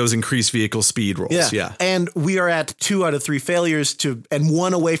slamming those increased vehicle speed rolls. Yeah. And we are at 2 out of 3 failures and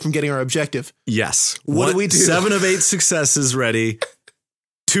 1 away from getting our objective. Yes. What do we do? 7 of 8 successes ready.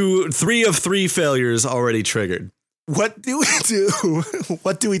 3 of 3 failures already triggered. What do we do?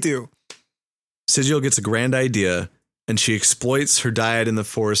 What do we do? Sigil gets a grand idea, and she exploits her dyad in the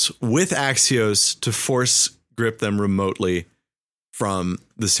Force with Axios to force grip them remotely from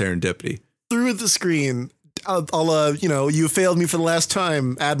the serendipity. Through the screen. You failed me for the last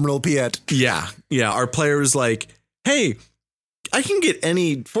time, Admiral Piet. Yeah. Our player was like, hey, I can get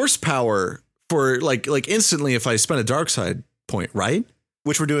any force power for like instantly if I spend a dark side point, right?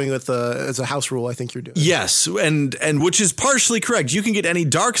 Which we're doing with as a house rule, I think you're doing. Yes, and which is partially correct. You can get any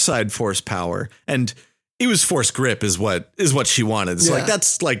dark side force power, and it was force grip is what she wanted. So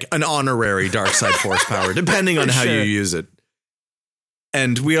that's like an honorary dark side force power, depending on how you use it.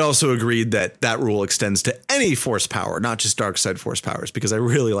 And we also agreed that rule extends to any force power, not just dark side force powers, because I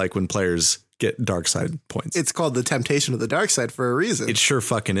really like when players get dark side points. It's called the temptation of the dark side for a reason. It sure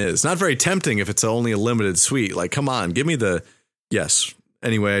fucking is. Not very tempting if it's only a limited suite. Like, come on, give me the yes.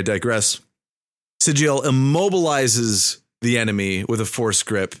 Anyway, I digress. Sigil immobilizes the enemy with a force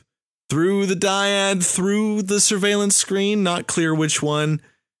grip through the dyad, through the surveillance screen, not clear which one.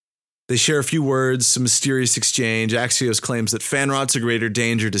 They share a few words, some mysterious exchange. Axios claims that Fanrot's a greater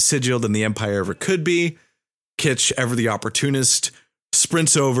danger to Sigil than the Empire ever could be. Kitch, ever the opportunist,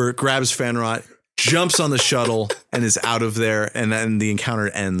 sprints over, grabs Fanrot, jumps on the shuttle, and is out of there. And then the encounter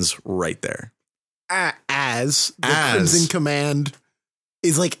ends right there. As the Crimson Command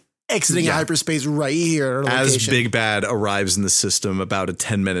is like exiting hyperspace right here. As Big Bad arrives in the system about a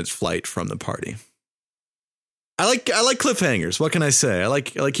 10-minute flight from the party. I like cliffhangers. What can I say? I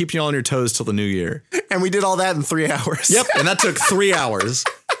like keeping you all on your toes till the new year. And we did all that in 3 hours. Yep, and that took 3 hours.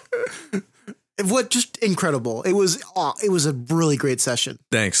 Just incredible. It was a really great session.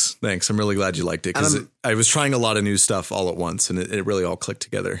 Thanks. I'm really glad you liked it because I was trying a lot of new stuff all at once, and it really all clicked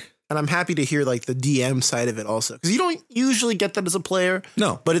together. And I'm happy to hear like the DM side of it also, because you don't usually get that as a player.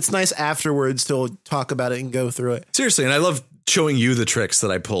 No, but it's nice afterwards to talk about it and go through it. Seriously, and I love showing you the tricks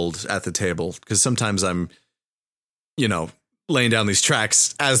that I pulled at the table, because sometimes I'm, laying down these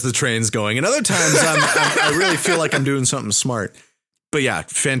tracks as the train's going, and other times I really feel like I'm doing something smart. But yeah,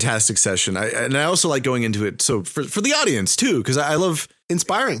 fantastic session. I also like going into it so for the audience too, because I love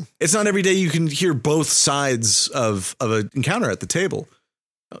inspiring. It's not every day you can hear both sides of an encounter at the table.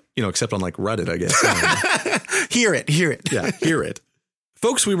 Except on like Reddit, I guess. Hear it. Yeah, hear it.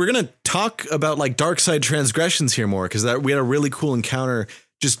 Folks, we were going to talk about like dark side transgressions here more, because we had a really cool encounter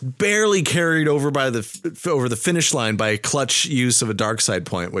just barely carried over over the finish line by a clutch use of a dark side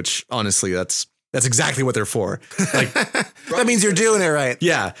point, which honestly, that's exactly what they're for. Like that means you're doing it right.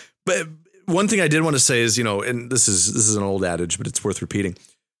 Yeah. But one thing I did want to say is, and this is an old adage, but it's worth repeating.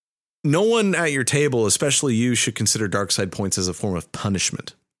 No one at your table, especially you, should consider dark side points as a form of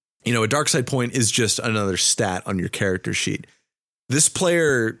punishment. A dark side point is just another stat on your character sheet. This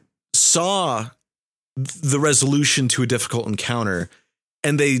player saw the resolution to a difficult encounter,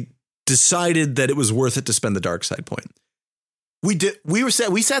 and they decided that it was worth it to spend the dark side point. We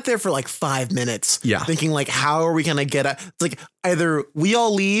sat there for like 5 minutes, thinking like, how are we gonna get it? It's like either we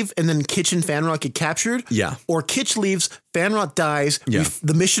all leave and then Kitch and Fanrot get captured, or Kitch leaves, Fanrot dies,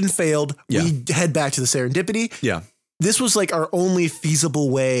 the mission failed, we head back to the serendipity. Yeah. This was like our only feasible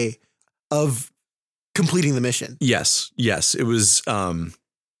way of completing the mission. Yes. It was. I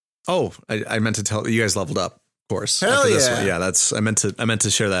meant to tell you guys leveled up, of course. Hell yeah. This one. Yeah, I meant to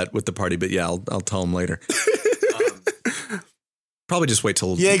share that with the party, but yeah, I'll tell them later. Probably just wait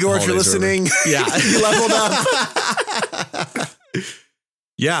till. Yeah, George, you're listening. Yeah, you leveled up.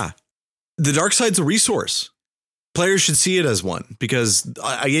 Yeah, the dark side's a resource. Players should see it as one, because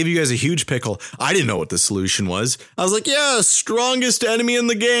I gave you guys a huge pickle. I didn't know what the solution was. I was like, strongest enemy in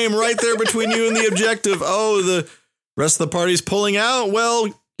the game right there between you and the objective. Oh, the rest of the party's pulling out. Well,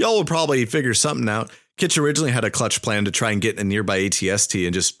 y'all will probably figure something out. Kitch originally had a clutch plan to try and get a nearby ATST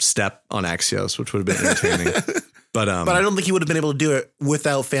and just step on Axios, which would have been entertaining. But I don't think he would have been able to do it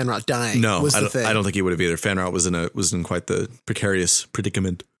without Fanrot dying. No, I don't think he would have either. Fanrot was in quite the precarious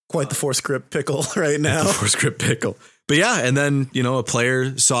predicament. Quite the force grip pickle right now. Force grip pickle. But yeah, and then, a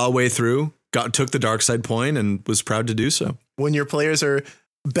player saw a way through, took the dark side point, and was proud to do so. When your players are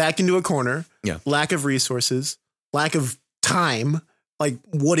backed into a corner, lack of resources, lack of time, like,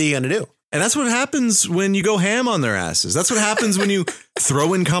 what are you going to do? And that's what happens when you go ham on their asses. That's what happens when you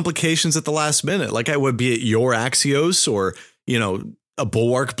throw in complications at the last minute. Like I would be at your Axios or, a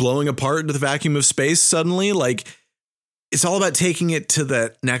bulwark blowing apart into the vacuum of space suddenly. Like, it's all about taking it to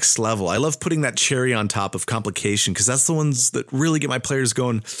that next level. I love putting that cherry on top of complication because that's the ones that really get my players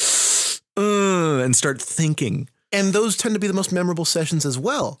going and start thinking. And those tend to be the most memorable sessions as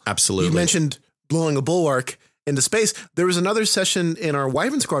well. Absolutely. You mentioned blowing a bulwark into space. There was another session in our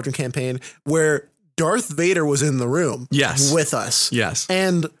Wyvern Squadron campaign where Darth Vader was in the room with us. Yes.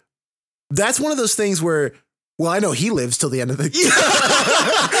 And that's one of those things where, well, I know he lives till the end of the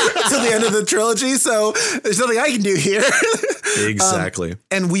till the end of the trilogy, so there's nothing I can do here. Exactly.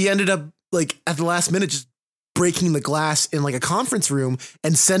 And we ended up like at the last minute just breaking the glass in like a conference room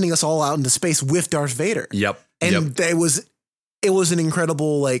and sending us all out into space with Darth Vader. Yep. And it was an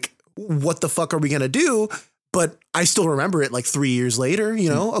incredible like, what the fuck are we gonna do? But I still remember it like 3 years later, you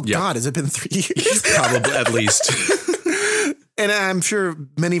know? Oh God, has it been 3 years? Probably at least. And I'm sure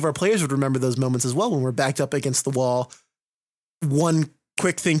many of our players would remember those moments as well when we're backed up against the wall. One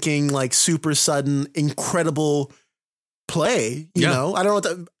quick thinking, like super sudden, incredible play. You know, I don't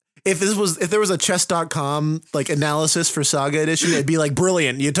know what if there was a chess.com like analysis for Saga Edition, it'd be like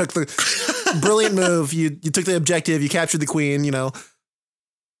brilliant. You took the brilliant move. You took the objective. You captured the queen. You know,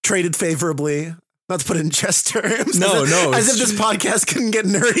 traded favorably. Not to put it in chess terms. No. As if this podcast couldn't get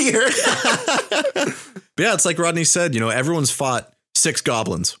nerdier. But yeah, it's like Rodney said, you know, everyone's fought 6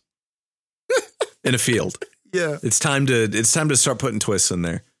 goblins in a field. Yeah. It's time to start putting twists in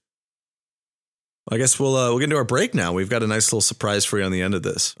there. Well, I guess we'll get into our break now. We've got a nice little surprise for you on the end of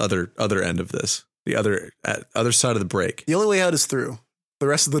this, other end of this, the other side of the break. The only way out is through the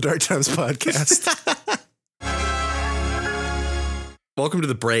rest of the Dark Times podcast. Welcome to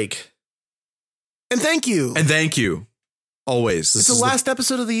the break. And thank you. Always. It's the last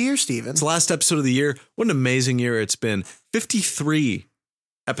episode of the year, Steven. It's the last episode of the year. What an amazing year it's been. 53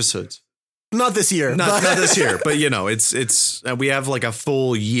 episodes. Not this year. Not this year, but you know, it's we have like a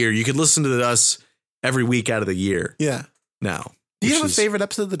full year. You could listen to us every week out of the year. Yeah. Now. Do you have a favorite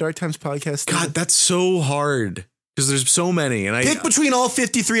episode of the Dark Times podcast, Steven? God, that's so hard because there's so many. And pick between all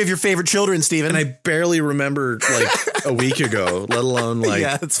 53 of your favorite children, Steven. And I barely remember like a week ago, let alone like.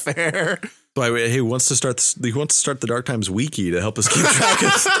 Yeah, that's fair. By the way, hey, who wants to start the Dark Times Wiki to help us keep track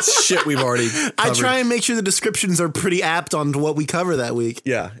of shit we've already covered. I try and make sure the descriptions are pretty apt on what we cover that week.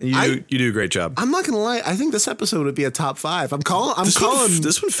 Yeah, you do a great job. I'm not gonna lie, I think this episode would be a top 5.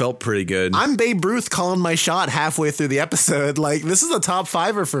 This one felt pretty good. I'm Babe Ruth calling my shot halfway through the episode. Like, this is a top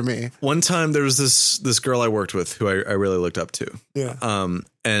 5er for me. One time there was this girl I worked with who I really looked up to. Yeah.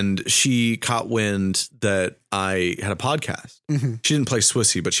 And she caught wind that I had a podcast. Mm-hmm. She didn't play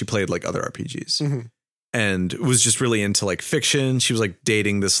Swissy, but she played like other RPGs and was just really into like fiction. She was like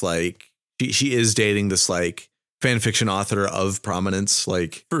dating this, like she is dating this like fan fiction author of prominence,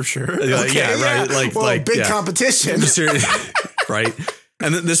 like for sure. Okay, yeah, right. Like big competition. Right.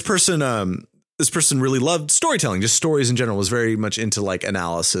 And this person really loved storytelling, just stories in general, was very much into like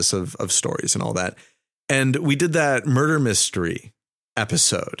analysis of stories and all that. And we did that murder mystery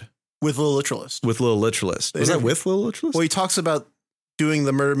episode with LIII Literalist. Was that with LIII Literalist? Well, he talks about doing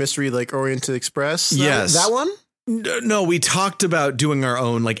the murder mystery like Oriented Express. Yes. That one? No, we talked about doing our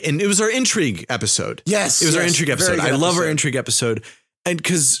own, like, and it was our intrigue episode. Yes. It was our intrigue episode. I love our episode. intrigue episode. And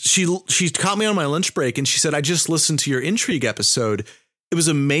because she caught me on my lunch break and she said, I just listened to your intrigue episode. It was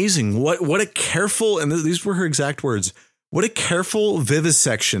amazing. What a careful, and these were her exact words, what a careful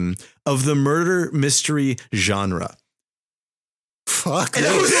vivisection of the murder mystery genre. Fuck. And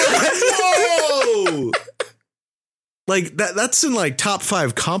I was like, whoa. Like that's in like top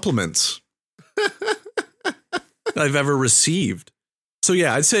 5 compliments I've ever received. So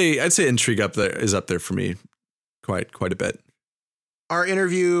yeah, I'd say intrigue is up there for me quite a bit. Our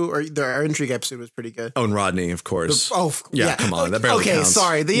our intrigue episode was pretty good. Oh, and Rodney, of course. Yeah. Come on, that barely counts.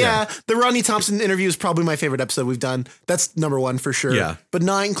 Sorry. The Rodney Thompson interview is probably my favorite episode we've done. That's number 1 for sure. Yeah. But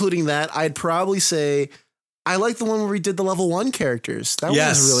not including that, I'd probably say I like the one where we did the level 1 characters. That one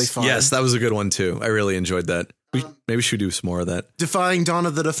was really fun. Yes, that was a good one too. I really enjoyed that. Maybe we should do some more of that. Defying Dawn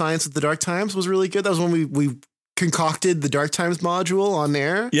of the Defiance with the Dark Times was really good. That was when we concocted the Dark Times module on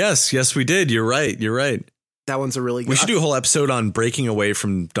there. Yes, we did. You're right. That one's a really good. We should do a whole episode on breaking away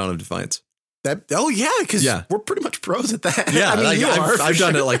from Dawn of Defiance. Because we're pretty much pros at that. Yeah, I mean, I've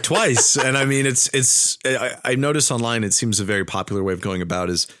done it like twice, and I mean, I noticed online it seems a very popular way of going about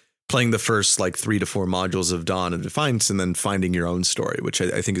is playing the first like 3 to 4 modules of Dawn of Defiance and then finding your own story, which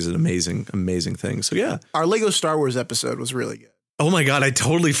I think is an amazing thing. So yeah, our Lego Star Wars episode was really good. Oh my God, I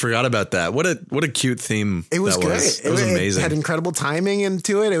totally forgot about that. What a cute theme. It was great. It was amazing. It had incredible timing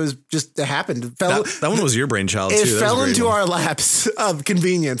into it. It was just, it happened. That one was your brainchild too. It fell into our laps of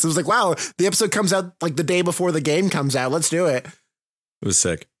convenience. It was like, wow, the episode comes out like the day before the game comes out. Let's do it. It was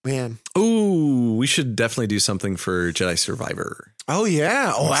sick. Man. Ooh, we should definitely do something for Jedi Survivor. Oh,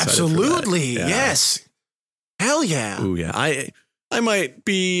 yeah. Oh, absolutely. Yeah. Yes. Hell yeah. Ooh, yeah. I might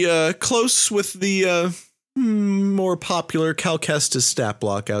be close with the more popular Cal Kestis stat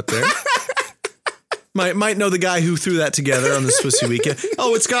block out there. might know the guy who threw that together on the Swissy weekend.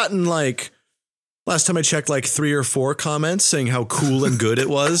 Oh, it's gotten like, last time I checked, like 3 or 4 comments saying how cool and good it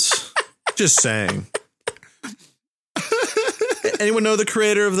was. Just saying. Anyone know the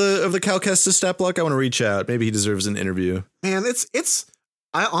creator of the Cal Kestis stat block? I want to reach out. Maybe he deserves an interview. Man,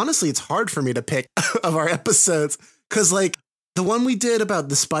 honestly, it's hard for me to pick of our episodes because like the one we did about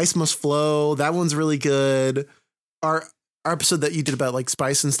the spice must flow, that one's really good. Our episode that you did about like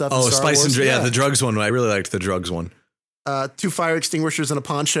spice and stuff. Oh, in Star spice Wars, and yeah, the drugs one. I really liked the drugs one. 2 fire extinguishers and a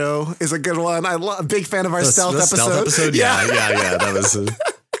poncho is a good one. I'm a big fan of our stealth episode. Stealth episode? Yeah. That was.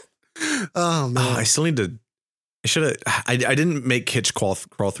 Oh man, I still need to. I should have. I didn't make Kitch crawl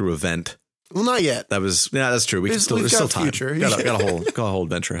through a vent. Well, not yet. That's true. There's still time. Future. Got a whole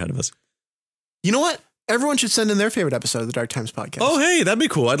adventure ahead of us. You know what? Everyone should send in their favorite episode of the Dark Times podcast. Oh, hey, that'd be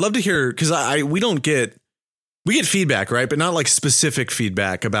cool. I'd love to hear because we get feedback, right? But not like specific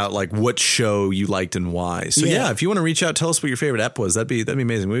feedback about like what show you liked and why. So yeah, if you want to reach out, tell us what your favorite ep was. That'd be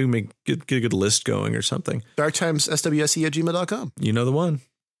amazing. We can get a good list going or something. darktimesswse@gmail.com. You know the one.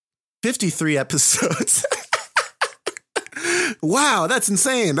 53 episodes. Wow, that's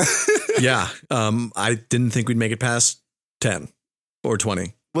insane. Yeah. I didn't think we'd make it past 10 or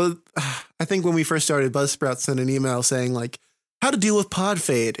 20. Well, I think when we first started, Buzzsprout sent an email saying like how to deal with pod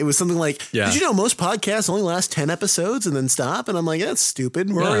fade. It was something like, did you know most podcasts only last 10 episodes and then stop? And I'm like, that's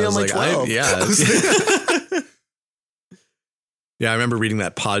stupid. We're already on like 12. Yeah, I remember reading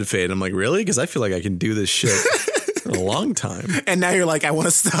that pod fade. I'm like, really? Because I feel like I can do this shit for a long time. And now you're like, I want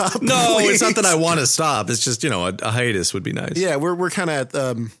to stop. No, please. It's not that I want to stop. It's just, a hiatus would be nice. Yeah, we're kind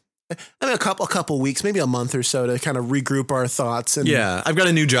of at a couple weeks, maybe a month or so to kind of regroup our thoughts. And yeah, I've got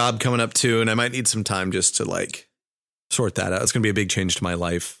a new job coming up too, and I might need some time just to like sort that out. It's going to be a big change to my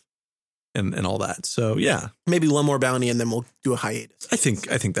life and all that. So yeah, maybe one more bounty and then we'll do a hiatus. I think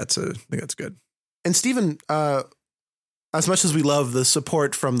that's good. And Stephen, as much as we love the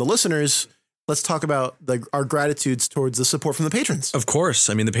support from the listeners, let's talk about our gratitudes towards the support from the patrons. Of course.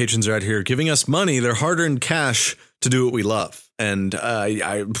 I mean, the patrons are out here giving us money, their hard-earned cash to do what we love. And for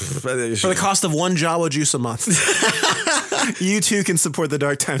the cost of 1 Jawa juice a month, you too can support the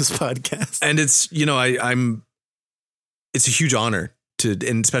Dark Times podcast. And it's, it's a huge honor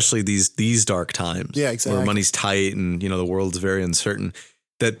and especially these dark times. Yeah, exactly. Where money's tight and, the world's very uncertain,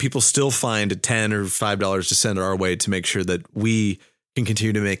 that people still find $10 or $5 to send our way to make sure that we can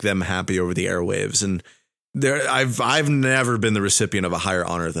continue to make them happy over the airwaves. And I've never been the recipient of a higher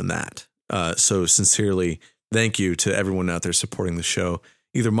honor than that. So sincerely, thank you to everyone out there supporting the show,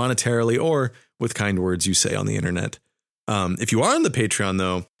 either monetarily or with kind words you say on the internet. If you are on the Patreon,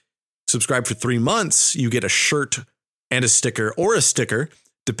 though, subscribe for 3 months. You get a shirt and a sticker,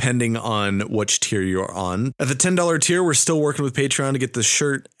 depending on which tier you're on. At the $10 tier, we're still working with Patreon to get the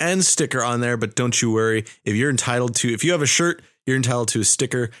shirt and sticker on there. But don't you worry. If you have a shirt, you're entitled to a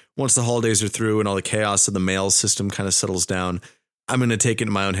sticker. Once the holidays are through and all the chaos of the mail system kind of settles down, I'm going to take it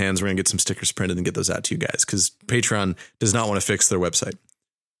in my own hands. We're going to get some stickers printed and get those out to you guys because Patreon does not want to fix their website.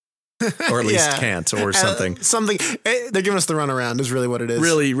 Or at least can't or something. They're giving us the runaround is really what it is.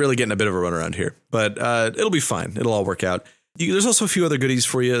 Really, really getting a bit of a runaround here. But it'll be fine. It'll all work out. There's also a few other goodies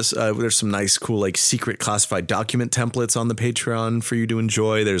for you. There's some nice, cool, like secret classified document templates on the Patreon for you to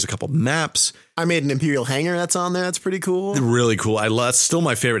enjoy. There's a couple maps. I made an Imperial hanger that's on there. That's pretty cool. Really cool. That's still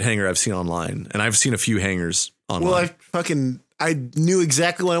my favorite hanger I've seen online. And I've seen a few hangers online. Well, I knew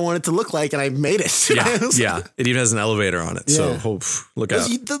exactly what I wanted it to look like and I made it. Yeah. It even has an elevator on it. Yeah. So look out.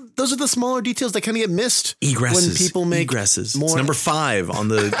 Those are the smaller details that kind of get missed. Egresses. When people make egresses. It's number 5 on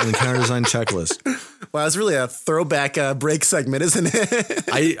the counter design checklist. Wow, it's really a throwback break segment, isn't it?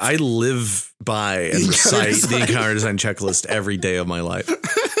 I live by and recite the encounter design checklist every day of my life.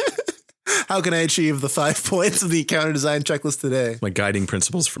 How can I achieve the 5 points of the encounter design checklist today? My guiding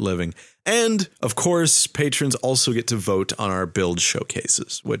principles for living. And of course, patrons also get to vote on our build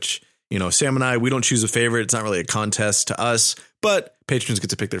showcases, which, Sam and I, we don't choose a favorite. It's not really a contest to us, but patrons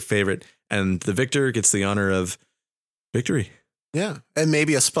get to pick their favorite and the victor gets the honor of victory. Yeah. And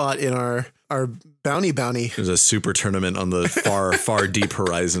maybe a spot in our bounty. There's a super tournament on the far deep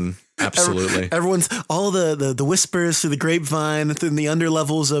horizon. Absolutely. Everyone's all the whispers through the grapevine in the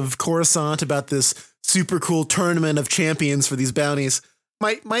underlevels of Coruscant about this super cool tournament of champions for these bounties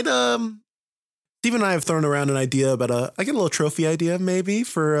might Steve and I have thrown around an idea about I get a little trophy idea maybe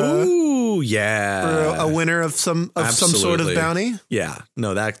for Ooh, yeah. for a winner of some sort of bounty. Yeah,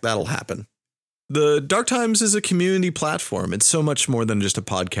 no, that'll happen. The Dark Times is a community platform. It's so much more than just a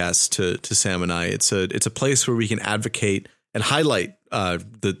podcast to Sam and I. It's a place where we can advocate and highlight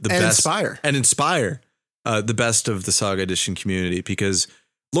the best and inspire the best of the Saga Edition community, because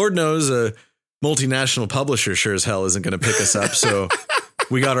Lord knows a multinational publisher sure as hell isn't going to pick us up. So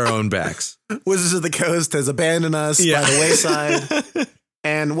we got our own backs. Wizards of the Coast has abandoned us by the wayside.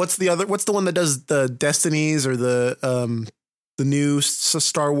 And what's the one that does the Destinies or the new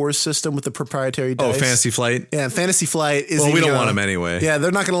Star Wars system with the proprietary dice? Oh, Fantasy Flight. Yeah, Fantasy Flight is. Well, we don't want them anyway. Yeah,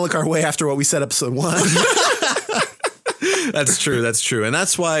 they're not going to look our way after what we said episode 1. That's true. That's true. And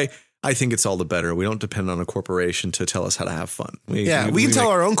that's why I think it's all the better. We don't depend on a corporation to tell us how to have fun. We can tell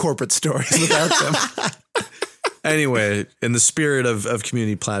our own corporate stories without them. Anyway, in the spirit of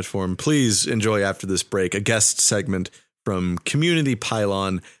community platform, please enjoy after this break a guest segment from Community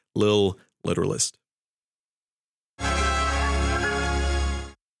Pylon, LIII Literalist.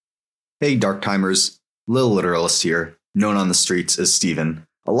 Hey, Dark Timers, LIII Literalist here, known on the streets as Steven.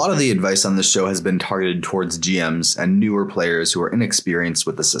 A lot of the advice on this show has been targeted towards GMs and newer players who are inexperienced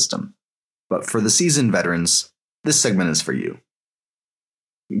with the system. But for the seasoned veterans, this segment is for you.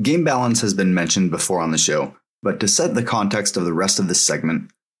 Game balance has been mentioned before on the show, but to set the context of the rest of this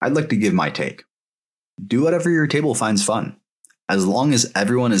segment, I'd like to give my take. Do whatever your table finds fun, as long as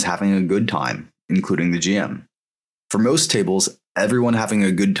everyone is having a good time, including the GM. For most tables, everyone having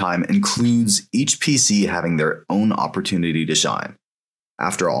a good time includes each PC having their own opportunity to shine.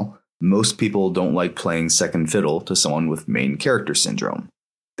 After all, most people don't like playing second fiddle to someone with main character syndrome.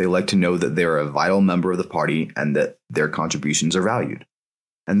 They like to know that they're a vital member of the party and that their contributions are valued.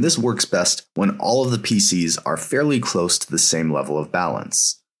 And this works best when all of the PCs are fairly close to the same level of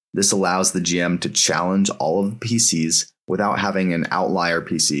balance. This allows the GM to challenge all of the PCs without having an outlier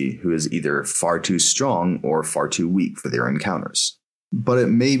PC who is either far too strong or far too weak for their encounters. But it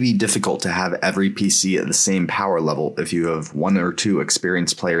may be difficult to have every PC at the same power level if you have one or two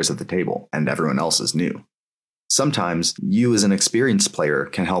experienced players at the table and everyone else is new. Sometimes you as an experienced player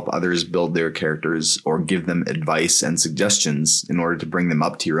can help others build their characters or give them advice and suggestions in order to bring them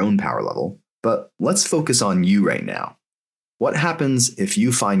up to your own power level. But let's focus on you right now. What happens if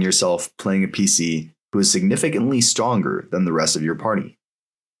you find yourself playing a PC who is significantly stronger than the rest of your party?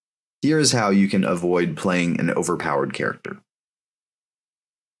 Here's how you can avoid playing an overpowered character.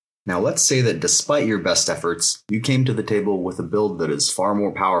 Now let's say that despite your best efforts, you came to the table with a build that is far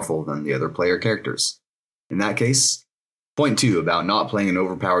more powerful than the other player characters. In that case, point 2 about not playing an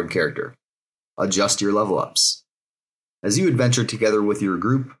overpowered character. Adjust your level ups. As you adventure together with your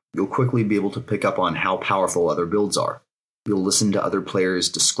group, you'll quickly be able to pick up on how powerful other builds are. You'll listen to other players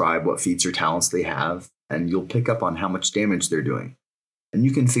describe what feats or talents they have, and you'll pick up on how much damage they're doing. And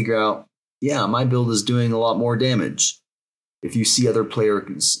you can figure out, yeah, my build is doing a lot more damage. If you see other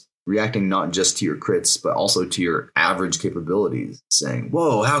players reacting not just to your crits, but also to your average capabilities, saying,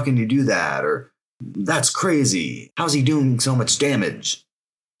 whoa, how can you do that? Or, that's crazy. How's he doing so much damage?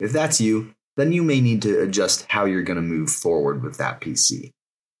 If that's you, then you may need to adjust how you're going to move forward with that PC.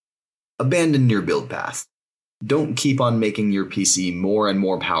 Abandon your build path. Don't keep on making your PC more and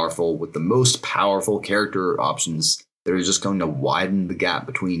more powerful with the most powerful character options that are just going to widen the gap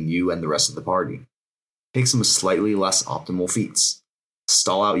between you and the rest of the party. Take some slightly less optimal feats.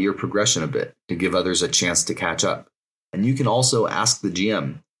 Stall out your progression a bit to give others a chance to catch up. And you can also ask the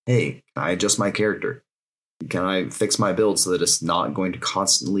GM, hey, can I adjust my character? Can I fix my build so that it's not going to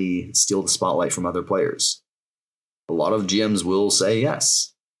constantly steal the spotlight from other players? A lot of GMs will say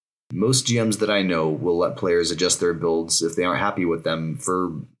yes. Most GMs that I know will let players adjust their builds if they aren't happy with them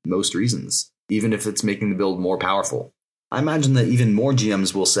for most reasons, even if it's making the build more powerful. I imagine that even more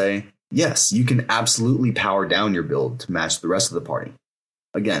GMs will say, yes, you can absolutely power down your build to match the rest of the party.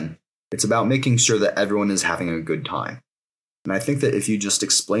 Again, it's about making sure that everyone is having a good time. And I think that if you just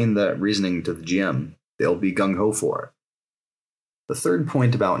explain that reasoning to the GM, they'll be gung-ho for it. The third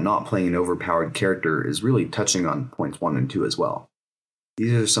point about not playing an overpowered character is really touching on points 1 and 2 as well.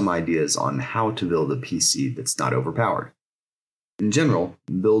 These are some ideas on how to build a PC that's not overpowered. In general,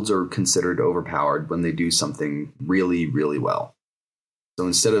 builds are considered overpowered when they do something really, really well. So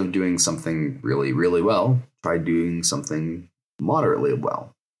instead of doing something really, really well, try doing something moderately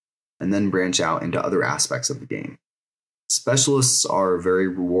well, and then branch out into other aspects of the game. Specialists are very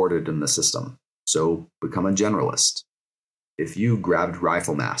rewarded in the system, so become a generalist. If you grabbed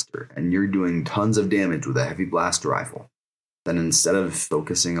Rifle Master and you're doing tons of damage with a heavy blast rifle, then instead of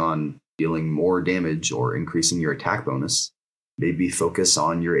focusing on dealing more damage or increasing your attack bonus, maybe focus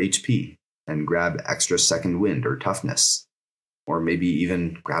on your HP and grab extra second wind or toughness. Or maybe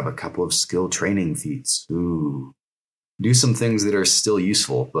even grab a couple of skill training feats. Ooh. Do some things that are still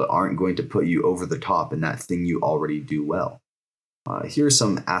useful, but aren't going to put you over the top in that thing you already do well. Here are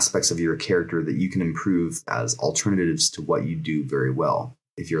some aspects of your character that you can improve as alternatives to what you do very well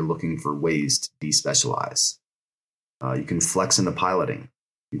if you're looking for ways to despecialize. You can flex into piloting.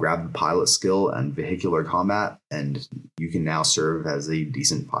 Grab the pilot skill and vehicular combat, and you can now serve as a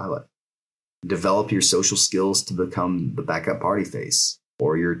decent pilot. Develop your social skills to become the backup party face,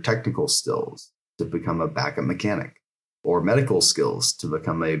 or your technical skills to become a backup mechanic, or medical skills to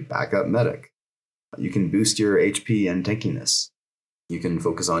become a backup medic. You can boost your HP and tankiness. You can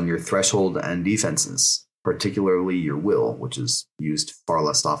focus on your threshold and defenses, particularly your will, which is used far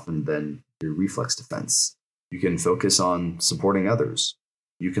less often than your reflex defense. You can focus on supporting others.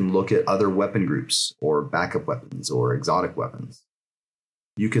 You can look at other weapon groups, or backup weapons, or exotic weapons.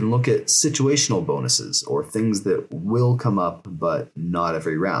 You can look at situational bonuses, or things that will come up but not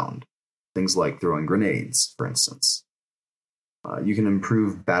every round. Things like throwing grenades, for instance. You can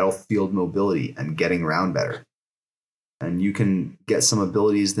improve battlefield mobility and getting around better. And you can get some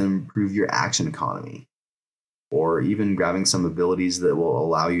abilities that improve your action economy, or even grabbing some abilities that will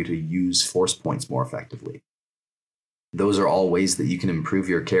allow you to use force points more effectively. Those are all ways that you can improve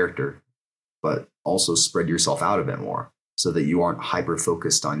your character, but also spread yourself out a bit more, so that you aren't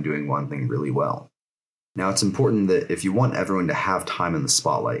hyper-focused on doing one thing really well. Now, it's important that if you want everyone to have time in the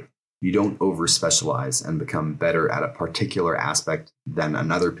spotlight, you don't over-specialize and become better at a particular aspect than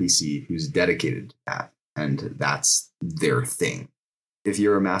another PC who's dedicated to that, and that's their thing. If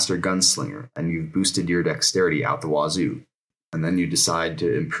you're a master gunslinger and you've boosted your dexterity out the wazoo, and then you decide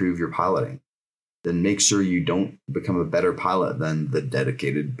to improve your piloting, then make sure you don't become a better pilot than the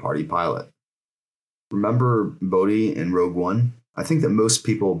dedicated party pilot. Remember Bodhi in Rogue One? I think that most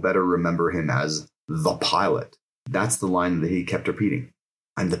people better remember him as the pilot. That's the line that he kept repeating.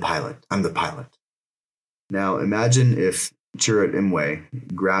 I'm the pilot. I'm the pilot. Now imagine if Chirrut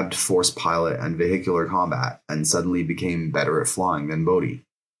Imwe grabbed force pilot and vehicular combat and suddenly became better at flying than Bodhi.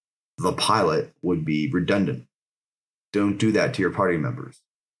 The pilot would be redundant. Don't do that to your party members.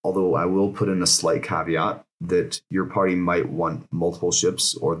 Although I will put in a slight caveat that your party might want multiple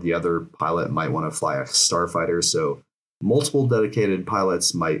ships, or the other pilot might want to fly a starfighter, so multiple dedicated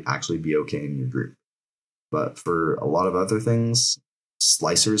pilots might actually be okay in your group. But for a lot of other things,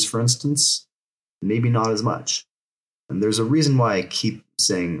 slicers for instance, maybe not as much. And there's a reason why I keep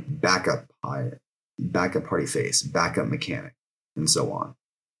saying backup pilot, backup party face, backup mechanic, and so on.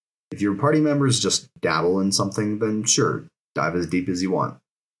 If your party members just dabble in something, then sure, dive as deep as you want.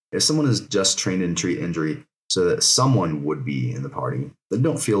 If someone is just trained in treat injury so that someone would be in the party, then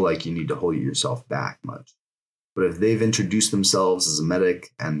don't feel like you need to hold yourself back much. But if they've introduced themselves as a medic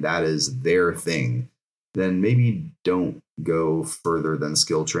and that is their thing, then maybe don't go further than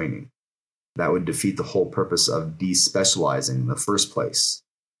skill training. That would defeat the whole purpose of despecializing in the first place.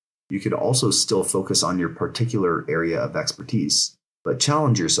 You could also still focus on your particular area of expertise, but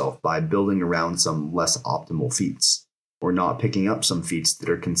challenge yourself by building around some less optimal feats, or not picking up some feats that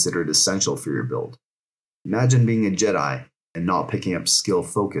are considered essential for your build. Imagine being a Jedi and not picking up skill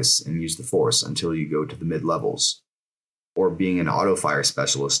focus and use the Force until you go to the mid-levels, or being an auto-fire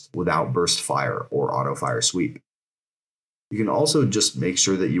specialist without burst fire or auto-fire sweep. You can also just make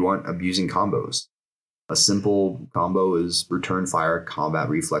sure that you aren't abusing combos. A simple combo is return fire, combat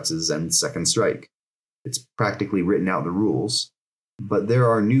reflexes, and second strike. It's practically written out in the rules, but there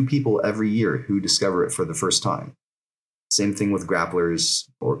are new people every year who discover it for the first time. Same thing with grapplers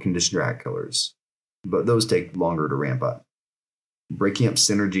or conditioned rat killers, but those take longer to ramp up. Breaking up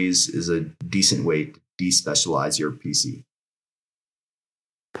synergies is a decent way to despecialize your PC.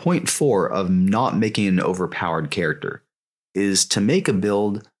 Point 4 of not making an overpowered character is to make a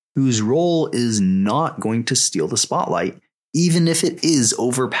build whose role is not going to steal the spotlight, even if it is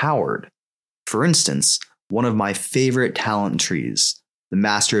overpowered. For instance, one of my favorite talent trees, the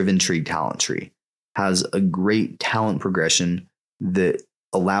Master of Intrigue talent tree, has a great talent progression that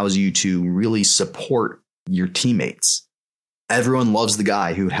allows you to really support your teammates. Everyone loves the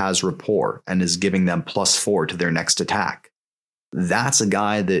guy who has rapport and is giving them +4 to their next attack. That's a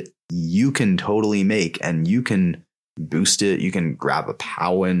guy that you can totally make, and you can boost it. You can grab a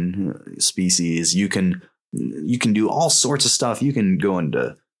Powin species. You can do all sorts of stuff. You can go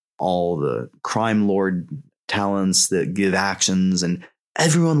into all the crime lord talents that give actions, and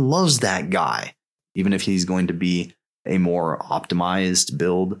everyone loves that guy, even if he's going to be a more optimized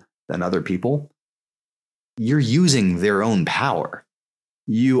build than other people. You're using their own power.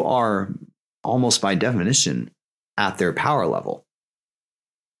 You are almost by definition at their power level.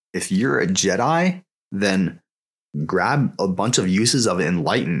 If you're a Jedi, then grab a bunch of uses of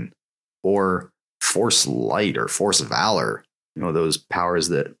Enlighten or Force Light or Force Valor, those powers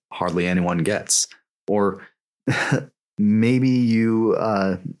that hardly anyone gets. Or maybe you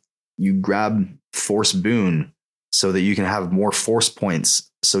grab Force Boon so that you can have more force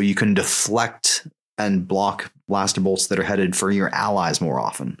points so you can deflect and block blaster bolts that are headed for your allies more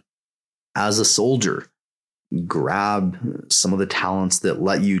often. As a soldier, grab some of the talents that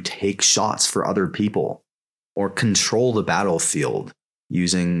let you take shots for other people or control the battlefield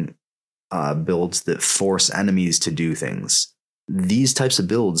using builds that force enemies to do things. These types of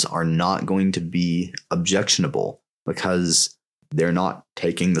builds are not going to be objectionable because they're not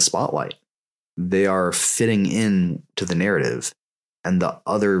taking the spotlight. They are fitting in to the narrative, and the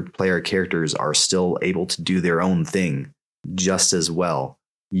other player characters are still able to do their own thing just as well.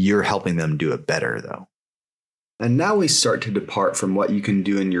 You're helping them do it better, though. And now we start to depart from what you can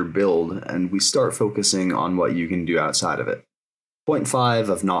do in your build, and we start focusing on what you can do outside of it. Point 5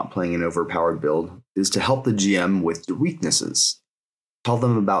 of not playing an overpowered build is to help the GM with your weaknesses. Tell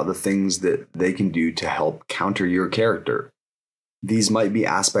them about the things that they can do to help counter your character. These might be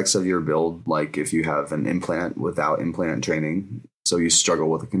aspects of your build, like if you have an implant without implant training, so you struggle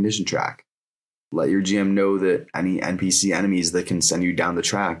with a condition track. Let your GM know that any NPC enemies that can send you down the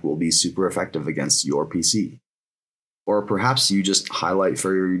track will be super effective against your PC. Or perhaps you just highlight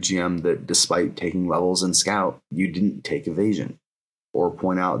for your GM that despite taking levels in Scout, you didn't take evasion. Or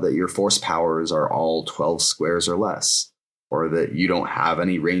point out that your force powers are all 12 squares or less, or that you don't have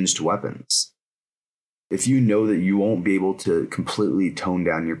any ranged weapons. If you know that you won't be able to completely tone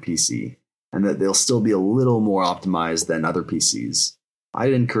down your PC, and that they'll still be a little more optimized than other PCs,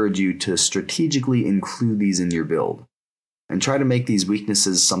 I'd encourage you to strategically include these in your build, and try to make these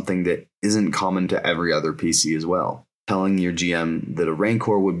weaknesses something that isn't common to every other PC as well. Telling your GM that a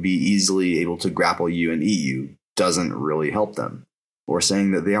Rancor would be easily able to grapple you and eat you doesn't really help them. Or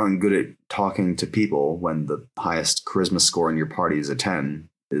saying that they aren't good at talking to people when the highest charisma score in your party is a 10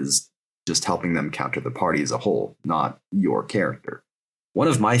 is just helping them counter the party as a whole, not your character. One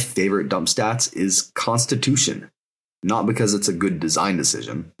of my favorite dump stats is Constitution. Not because it's a good design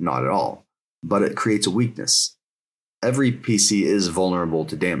decision, not at all, but it creates a weakness. Every PC is vulnerable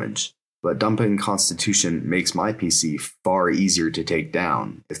to damage, but dumping Constitution makes my PC far easier to take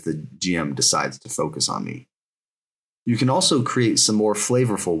down if the GM decides to focus on me. You can also create some more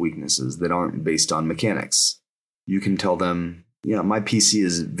flavorful weaknesses that aren't based on mechanics. You can tell them, my PC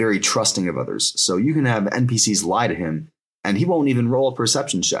is very trusting of others, so you can have NPCs lie to him and he won't even roll a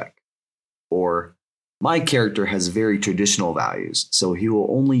perception check. Or, my character has very traditional values, so he will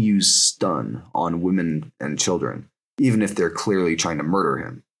only use stun on women and children, even if they're clearly trying to murder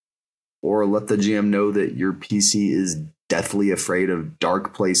him. Or let the GM know that your PC is deathly afraid of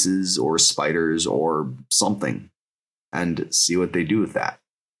dark places or spiders or something, and see what they do with that.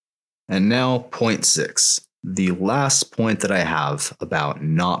 And now, point 6, the last point that I have about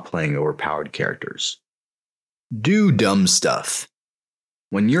not playing overpowered characters. Do dumb stuff.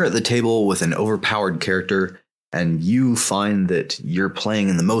 When you're at the table with an overpowered character and you find that you're playing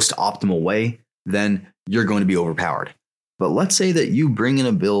in the most optimal way, then you're going to be overpowered. But let's say that you bring in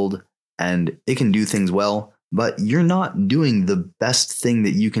a build and it can do things well, but you're not doing the best thing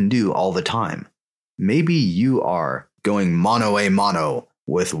that you can do all the time. Maybe you are going mono a mono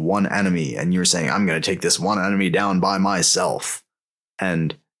with one enemy and you're saying, I'm going to take this one enemy down by myself.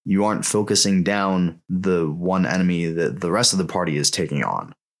 And you aren't focusing down the one enemy that the rest of the party is taking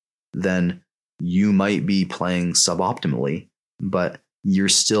on. Then you might be playing suboptimally, but you're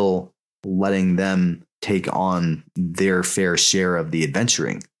still letting them take on their fair share of the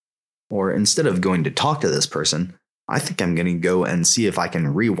adventuring. Or instead of going to talk to this person, I think I'm going to go and see if I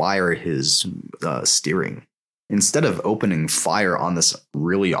can rewire his steering. Instead of opening fire on this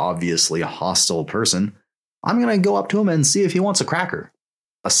really obviously hostile person, I'm going to go up to him and see if he wants a cracker.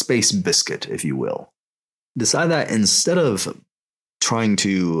 A space biscuit, if you will. Decide that instead of trying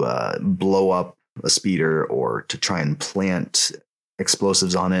to blow up a speeder or to try and plant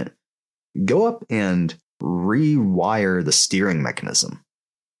explosives on it, go up and rewire the steering mechanism.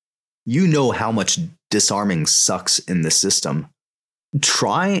 You know how much disarming sucks in the system.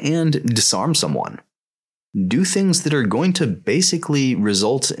 Try and disarm someone. Do things that are going to basically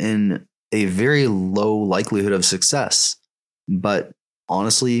result in a very low likelihood of success, but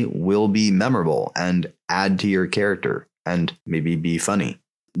honestly will be memorable and add to your character and maybe be funny.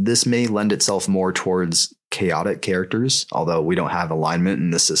 This may lend itself more towards chaotic characters, although we don't have alignment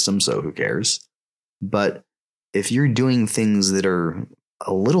in the system, so who cares? But if you're doing things that are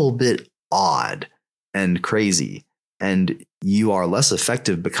a little bit odd and crazy, and you are less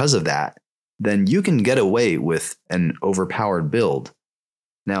effective because of that, then you can get away with an overpowered build.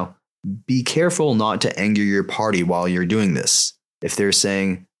 Now, be careful not to anger your party while you're doing this. If they're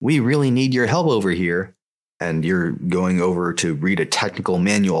saying, we really need your help over here, and you're going over to read a technical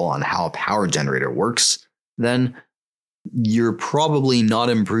manual on how a power generator works, then you're probably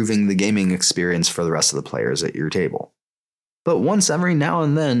not improving the gaming experience for the rest of the players at your table. But once every now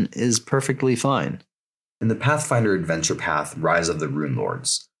and then is perfectly fine. In the Pathfinder adventure path, Rise of the Rune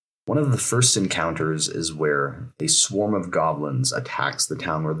Lords, one of the first encounters is where a swarm of goblins attacks the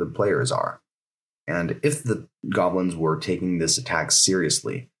town where the players are. And if the goblins were taking this attack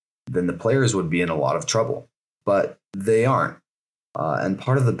seriously, then the players would be in a lot of trouble. But they aren't. And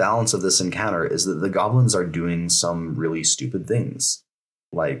part of the balance of this encounter is that the goblins are doing some really stupid things,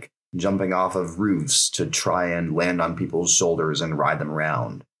 like jumping off of roofs to try and land on people's shoulders and ride them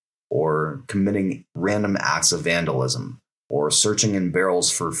around, or committing random acts of vandalism, or searching in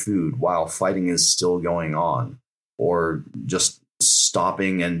barrels for food while fighting is still going on, or just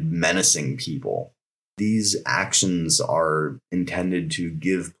stopping and menacing people. These actions are intended to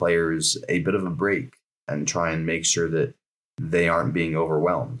give players a bit of a break and try and make sure that they aren't being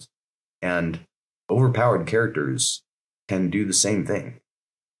overwhelmed. And overpowered characters can do the same thing.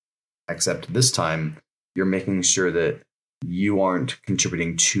 Except this time, you're making sure that you aren't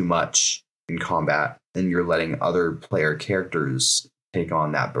contributing too much in combat and you're letting other player characters take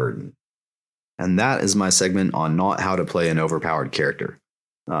on that burden. And that is my segment on not how to play an overpowered character.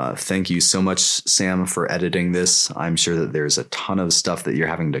 Thank you so much, Sam, for editing this. I'm sure that there's a ton of stuff that you're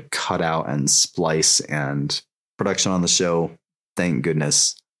having to cut out and splice, and production on the show, thank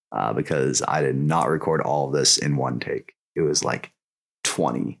goodness, because I did not record all of this in one take. It was like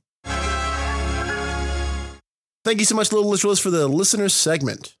 20. Thank you so much, Little Literalist, for the listeners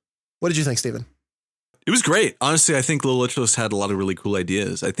segment. What did you think, Stephen? It was great. Honestly, I think Little Literalist had a lot of really cool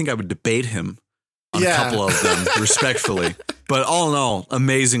ideas. I think I would debate him on a couple of them, respectfully. But all in all,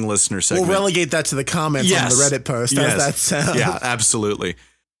 amazing listener segment. We'll relegate that to the comments on the Reddit post. How's that sound? Yeah, absolutely.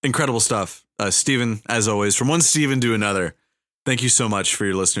 Incredible stuff. Stephen, as always, from one Stephen to another, thank you so much for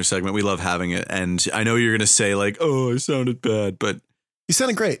your listener segment. We love having it. And I know you're going to say like, oh, I sounded bad, but you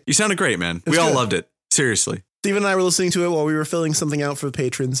sounded great. You sounded great, man. We all loved it. Seriously. Stephen and I were listening to it while we were filling something out for the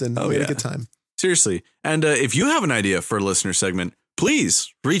patrons, and we had a good time. Seriously. And if you have an idea for a listener segment,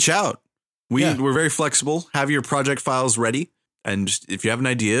 please reach out. We're very flexible. Have your project files ready. And if you have an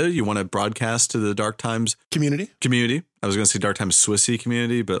idea, you want to broadcast to the Dark Times community. I was going to say Dark Times Swissy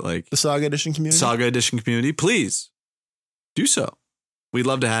community, but like the Saga Edition community. Please do so. We'd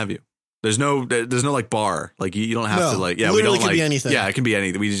love to have you. There's no like bar. Like you don't have to like, we don't like be anything. Yeah, it can be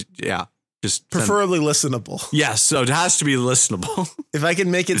anything. We just preferably listenable. Yes. So it has to be listenable. If I can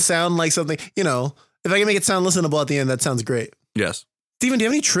make it sound like something, if I can make it sound listenable at the end, that sounds great. Yes. Stephen, do you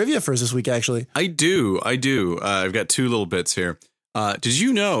have any trivia for us this week, actually? I do. I've got two little bits here. Did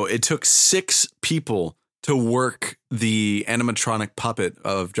you know it took 6 people to work the animatronic puppet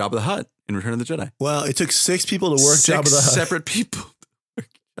of Jabba the Hutt in Return of the Jedi? Well, it took 6 people to work Jabba the Hutt. 6 separate people to work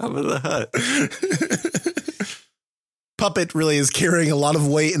Jabba the Hutt. Puppet really is carrying a lot of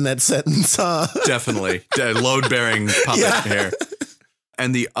weight in that sentence, huh? Definitely. Load-bearing puppet here.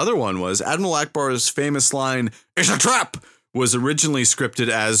 And the other one was Admiral Akbar's famous line, "It's a trap," was originally scripted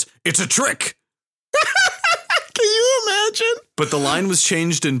as "It's a trick." Can you imagine? But the line was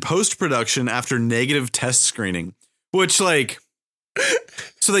changed in post-production after negative test screening, which so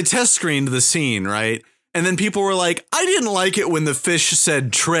they test screened the scene, right? And then people were like, I didn't like it when the fish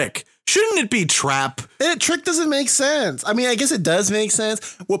said trick. Shouldn't it be trap? Trick doesn't make sense. I mean, I guess it does make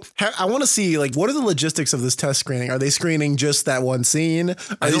sense. Well, I want to see, what are the logistics of this test screening? Are they screening just that one scene?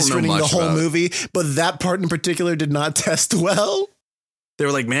 Are they screening the whole movie? But that part in particular did not test well. They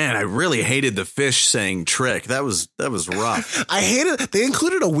were like, man, I really hated the fish saying trick. That was rough. I hated it. They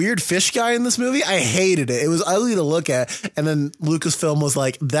included a weird fish guy in this movie. I hated it. It was ugly to look at. And then Lucasfilm was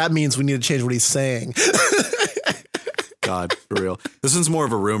like, that means we need to change what he's saying. God, for real. This one's more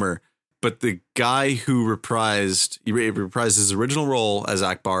of a rumor. But the guy who reprised his original role as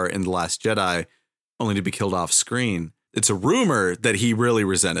Akbar in The Last Jedi, only to be killed off screen. It's a rumor that he really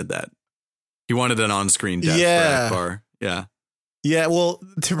resented that. He wanted an on-screen death for Akbar. Yeah. Yeah, well,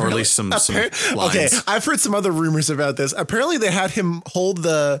 or at least some lines. Okay, I've heard some other rumors about this. Apparently, they had him hold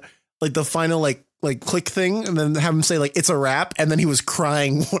the final click thing, and then have him say it's a wrap, and then he was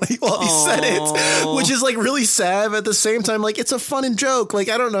crying while he said it, which is really sad. But at the same time, it's a fun and joke. I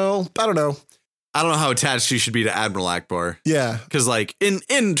don't know. I don't know how attached you should be to Admiral Akbar. Yeah, because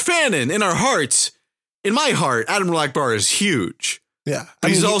in fanon, in our hearts, in my heart, Admiral Akbar is huge. Yeah.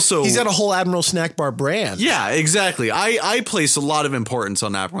 He's got a whole Admiral Snack Bar brand. Yeah, exactly. I place a lot of importance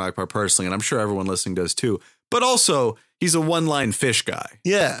on Admiral Snack Bar personally, and I'm sure everyone listening does too. But also, he's a one-line fish guy.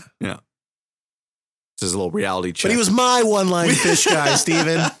 Yeah. Yeah. This is a little reality check. But he was my one-line fish guy,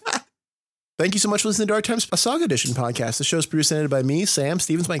 Steven. Thank you so much for listening to Dark Times, a Saga Edition podcast. The show's produced and edited by me, Sam.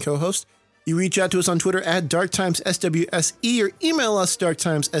 Steven's my co-host. You reach out to us on Twitter at DarkTimesSWSE or email us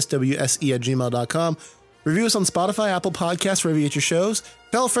darktimesswse@gmail.com. Review us on Spotify, Apple Podcasts, wherever you get your shows.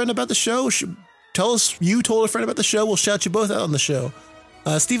 Tell a friend about the show. Tell us you told a friend about the show. We'll shout you both out on the show.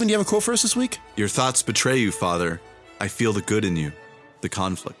 Steven, do you have a quote for us this week? Your thoughts betray you, Father. I feel the good in you. The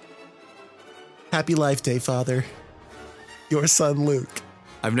conflict. Happy Life Day, Father. Your son, Luke.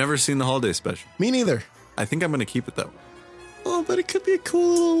 I've never seen the holiday special. Me neither. I think I'm going to keep it, though. Oh, but it could be a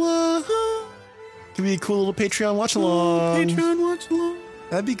cool little Patreon watch-along. Patreon watch-along.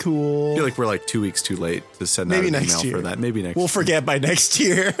 That'd be cool. I feel like we're like 2 weeks too late to send out an email for that. Maybe next year. We'll forget by next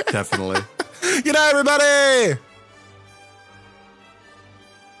year. Definitely. Good night, everybody.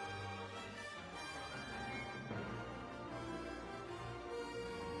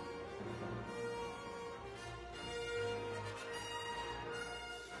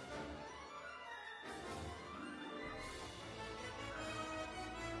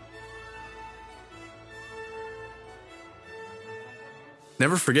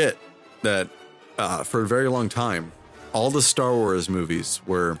 Never forget that for a very long time, all the Star Wars movies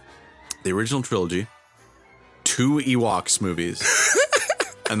were the original trilogy, 2 Ewoks movies,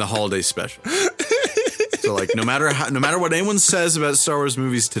 and the holiday special. So, like, no matter what anyone says about Star Wars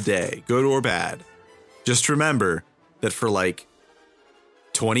movies today, good or bad, just remember that for like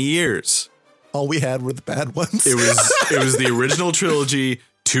 20 years, all we had were the bad ones. It was the original trilogy,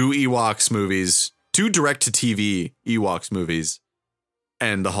 2 Ewoks movies, 2 direct-to-TV Ewoks movies,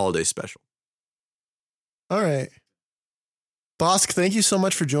 and the holiday special. All right. Bosk, thank you so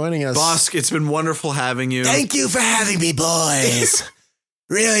much for joining us. Bosk, it's been wonderful having you. Thank you for having me, boys.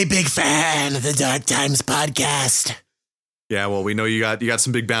 Really big fan of the Dark Times podcast. Yeah, well, we know you got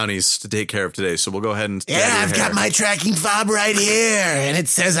some big bounties to take care of today, so we'll go ahead and... Yeah, I've got my tracking fob right here, and it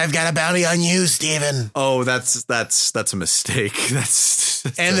says I've got a bounty on you, Steven. Oh, that's a mistake. That's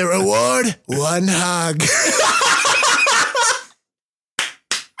and the reward, 1 hug.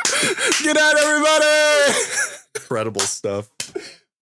 Good night, everybody. Incredible stuff.